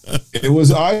 It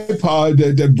was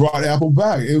iPod that brought Apple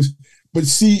back. It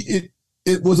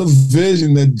was a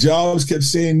vision that Jobs kept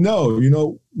saying, no,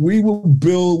 we will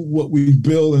build what we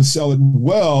build and sell it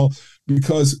well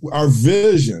because our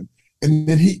vision. And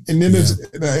then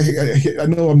I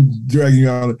know I'm dragging you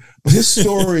on, but his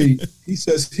story, he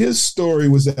says his story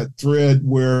was that thread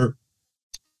where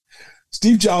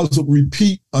Steve Jobs would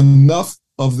repeat enough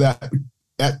of that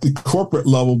at the corporate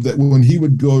level that when he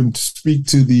would go and speak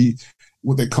to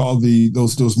what they call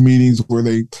those meetings where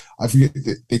I forget,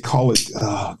 they call it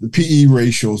the PE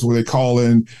ratios, where they call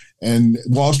in and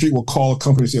Wall Street will call a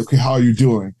company and say, okay, how are you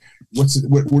doing?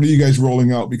 What are you guys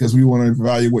rolling out? Because we want to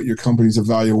evaluate your company's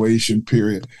evaluation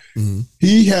period. Mm-hmm.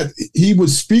 He would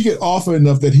speak it often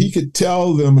enough that he could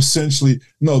tell them essentially,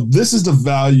 no, this is the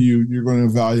value you're going to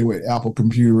evaluate Apple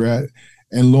Computer at.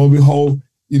 And lo and behold,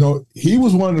 he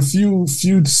was one of the few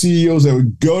CEOs that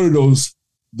would go to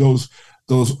those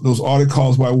audit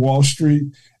calls by Wall Street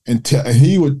and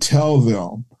he would tell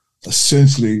them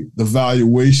essentially the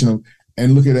valuation of,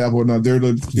 and look at Apple now, they're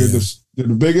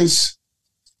the biggest,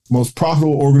 most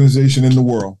profitable organization in the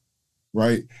world,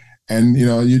 right? And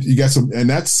you got some, and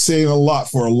that's saying a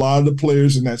lot for a lot of the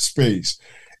players in that space.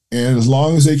 And as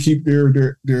long as they keep their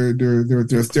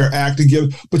act together,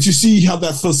 but you see how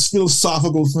that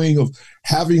philosophical thing of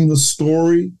having the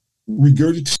story,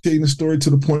 regurgitating the story to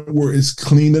the point where it's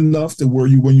clean enough that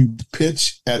when you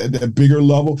pitch at that bigger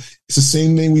level, it's the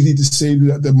same thing we need to say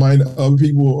to the mind of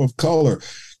people of color.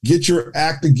 Get your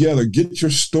act together, get your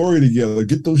story together,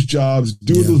 get those jobs,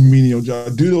 do those menial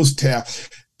jobs, do those tasks,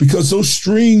 because those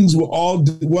strings will all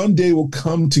one day will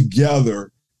come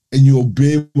together and you'll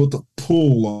be able to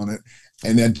pull on it.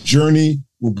 And that journey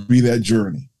will be that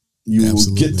journey. You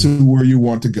will get to where you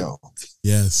want to go.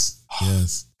 Yes.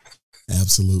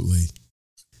 Absolutely.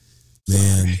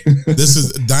 Man, this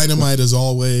is dynamite as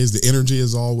always. The energy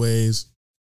as always.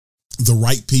 The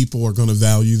right people are going to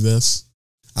value this.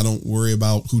 I don't worry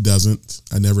about who doesn't.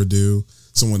 I never do.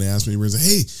 Someone asked me,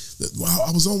 hey,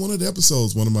 I was on one of the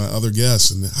episodes, one of my other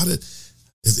guests, and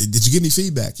did you get any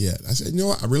feedback yet? I said, you know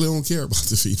what? I really don't care about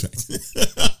the feedback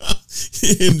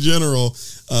in general,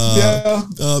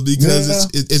 because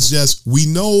it's just, we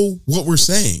know what we're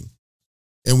saying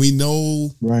and we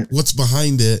know what's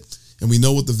behind it and we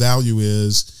know what the value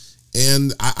is.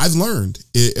 And I've learned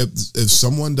if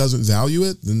someone doesn't value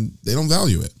it, then they don't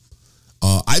value it.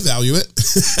 I value it.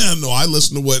 No, I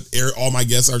listen to what all my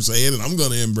guests are saying, and I'm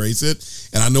going to embrace it.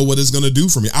 And I know what it's going to do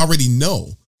for me. I already know,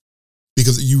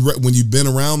 because when you've been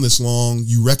around this long,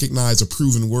 you recognize a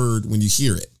proven word when you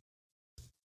hear it,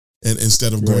 and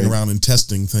instead of going around and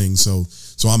testing things. So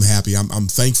I'm happy. I'm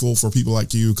thankful for people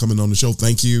like you coming on the show.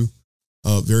 Thank you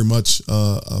very much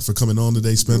for coming on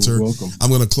today, Spencer. You're welcome. I'm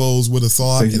going to close with a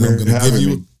thought, and I'm going to give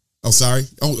you. Oh, sorry.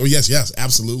 Oh, yes,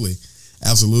 absolutely.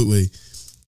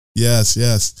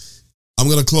 Yes. I'm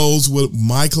going to close with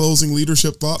my closing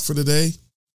leadership thought for today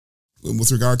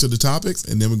with regard to the topics,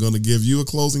 and then we're going to give you a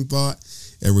closing thought,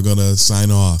 and we're going to sign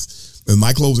off. And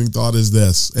my closing thought is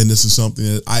this, and this is something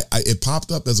that it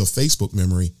popped up as a Facebook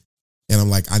memory, and I'm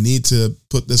like, I need to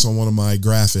put this on one of my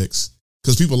graphics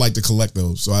because people like to collect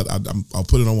those, so I'll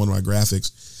put it on one of my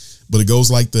graphics. But it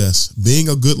goes like this: being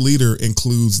a good leader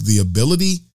includes the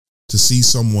ability to see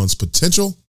someone's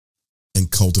potential and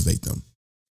cultivate them.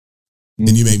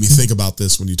 And you made me think about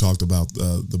this when you talked about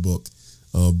the book,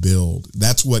 Build.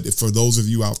 That's what, for those of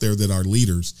you out there that are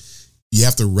leaders, you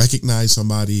have to recognize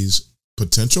somebody's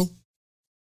potential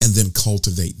and then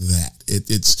cultivate that.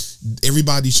 It's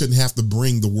everybody shouldn't have to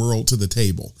bring the world to the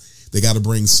table. They got to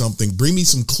bring something. Bring me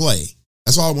some clay.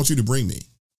 That's all I want you to bring me.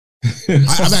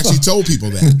 I've actually told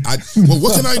people that.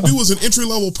 What can I do as an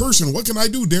entry-level person? What can I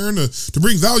do, Darren, to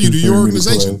bring value to your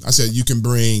organization? I said, you can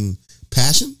bring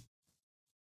passion,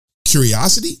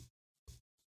 curiosity,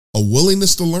 a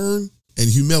willingness to learn, and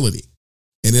humility.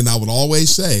 And then I would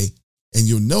always say, and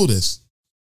you'll notice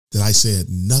that I said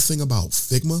nothing about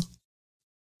Figma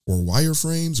or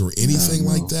wireframes or anything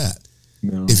like that.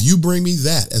 No. If you bring me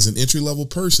that as an entry-level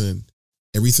person,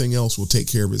 Everything else will take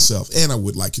care of itself. And I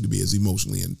would like you to be as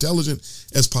emotionally intelligent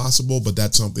as possible, but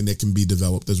that's something that can be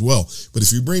developed as well. But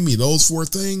if you bring me those 4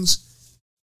 things,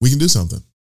 we can do something.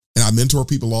 And I mentor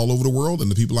people all over the world,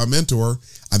 and the people I mentor,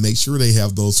 I make sure they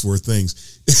have those 4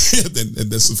 things.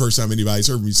 And that's the first time anybody's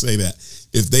heard me say that.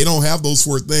 If they don't have those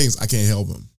 4 things, I can't help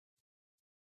them.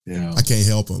 Yeah, I can't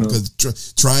help them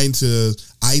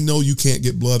because I know you can't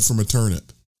get blood from a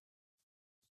turnip.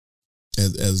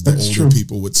 As the older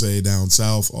people would say down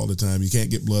south all the time, you can't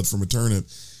get blood from a turnip.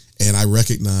 And I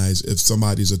recognize if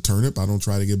somebody's a turnip, I don't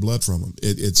try to get blood from them.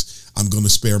 I'm going to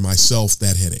spare myself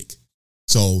that headache.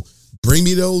 So bring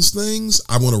me those things.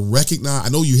 I want to recognize, I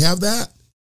know you have that.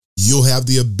 You'll have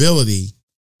the ability,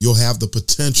 you'll have the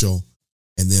potential,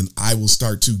 and then I will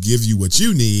start to give you what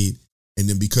you need. And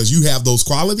then because you have those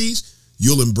qualities,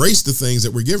 you'll embrace the things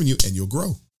that we're giving you and you'll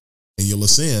grow and you'll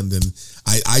ascend. And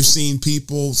I've seen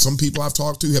some people I've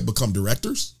talked to have become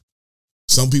directors.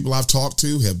 Some people I've talked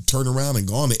to have turned around and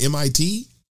gone to MIT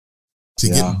to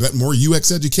get more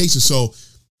UX education. So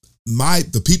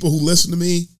the people who listen to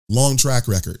me, long track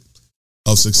record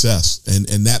of success.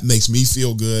 And that makes me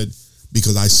feel good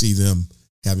because I see them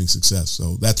having success.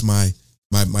 So that's my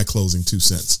closing 2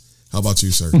 cents. How about you,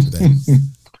 sir, today?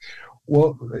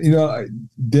 Well,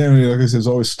 Darren, like I said, it's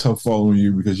always tough following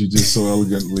you because you just so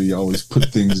elegantly always put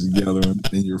things together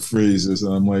in your phrases.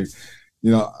 And I'm like,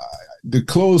 the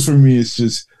close for me is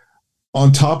just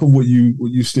on top of what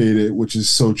you stated, which is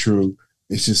so true.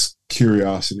 It's just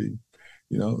curiosity.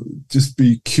 Just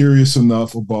be curious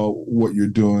enough about what you're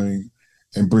doing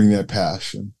and bring that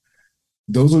passion.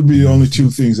 Those would be the only 2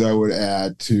 things I would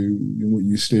add to what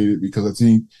you stated, because I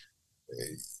think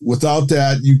without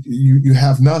that, you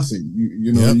have nothing.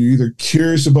 You're either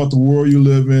curious about the world you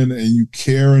live in and you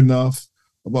care enough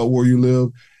about where you live,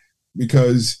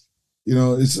 because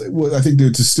it's what I think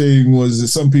the saying was that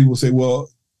some people say, well,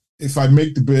 if I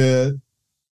make the bed,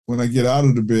 when I get out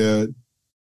of the bed,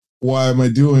 why am I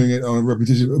doing it on a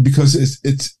repetition? Because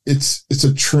it's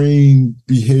a trained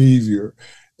behavior.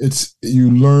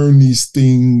 You learn these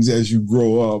things as you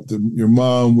grow up. Your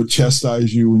mom would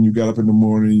chastise you when you got up in the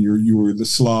morning. You were the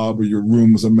slob, or your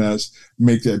room was a mess.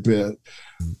 Make that bed,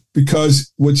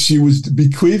 because what she was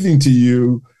bequeathing to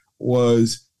you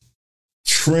was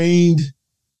trained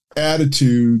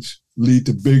attitudes lead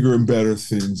to bigger and better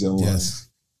things in life.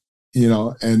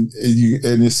 And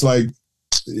it's like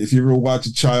if you ever watch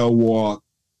a child walk.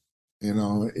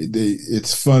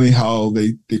 It's funny how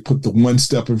they put the one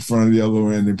step in front of the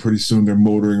other, and then pretty soon they're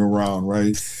motoring around,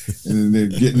 right? And then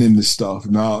they're getting into stuff.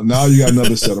 Now you got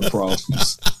another set of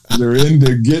problems. They're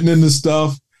getting into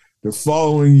stuff. They're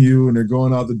following you, and they're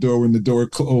going out the door when the door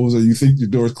closes, or you think your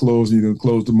door's closed, and you're going to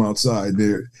close them outside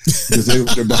there because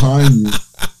they're behind you.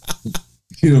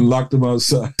 You done locked them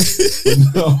outside.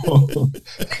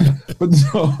 But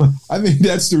no, I think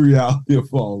that's the reality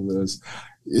of all of this.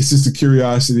 It's just a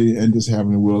curiosity and just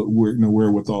having the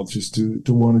wherewithal just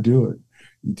to want to do it.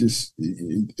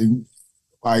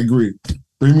 I agree.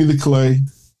 Bring me the clay.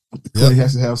 But the clay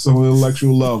has to have some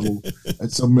intellectual level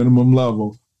at some minimum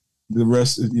level. The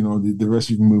rest, the rest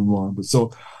you can move on. But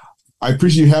so I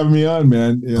appreciate you having me on,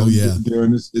 man.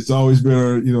 Darren, it's always been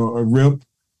a rip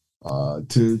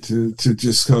to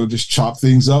just kind of just chop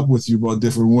things up with you about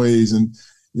different ways. And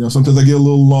sometimes I get a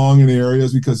little long in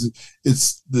areas because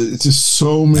it's just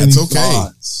so many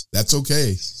thoughts. That's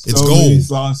okay. It's so gold. Many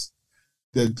thoughts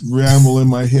that ramble in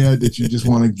my head that you just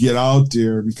want to get out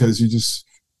there because you're just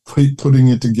putting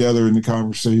it together in the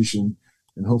conversation,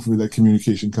 and hopefully that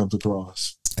communication comes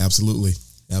across. Absolutely.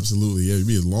 Yeah, you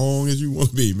be as long as you want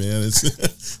to be, man. It's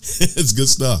it's good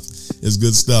stuff. It's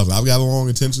good stuff. I've got a long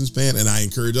attention span, and I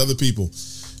encourage other people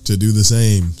to do the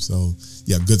same. So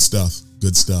yeah, good stuff.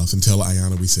 Good stuff. And tell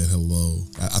Ayana we said hello.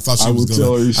 I thought she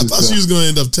was going to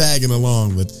end up tagging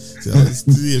along, but let's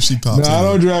see if she pops in. I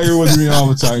don't drag her with me all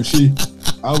the time.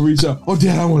 I'll reach out. Oh,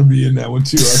 Dad, I want to be in that one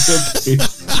too. I said, okay,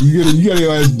 you got to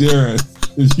go ask Darren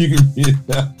if you can be in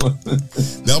that one.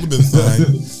 That would have been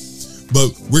fine.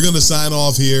 But we're going to sign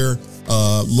off here.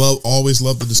 Always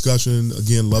love the discussion.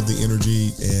 Again, love the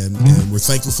energy, and we're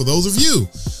thankful for those of you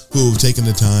who have taken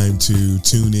the time to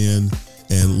tune in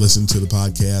and listen to the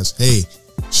podcast. Hey,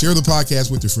 share the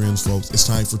podcast with your friends, folks. It's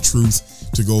time for truth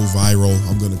to go viral.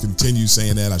 I'm going to continue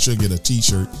saying that. I should get a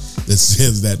t-shirt that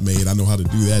says that made. I know how to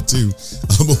do that too,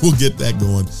 but we'll get that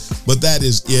going. But that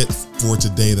is it for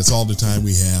today. That's all the time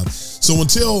we have. So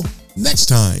until next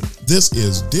time, this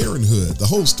is Darren Hood, the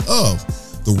host of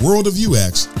The World of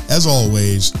UX. As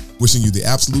always, wishing you the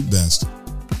absolute best.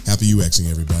 Happy UXing,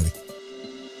 everybody.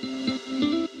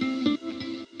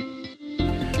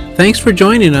 Thanks for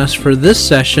joining us for this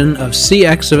session of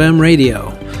CX of M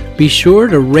Radio. Be sure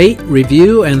to rate,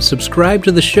 review, and subscribe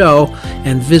to the show,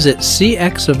 and visit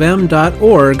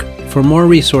cxofm.org for more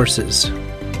resources.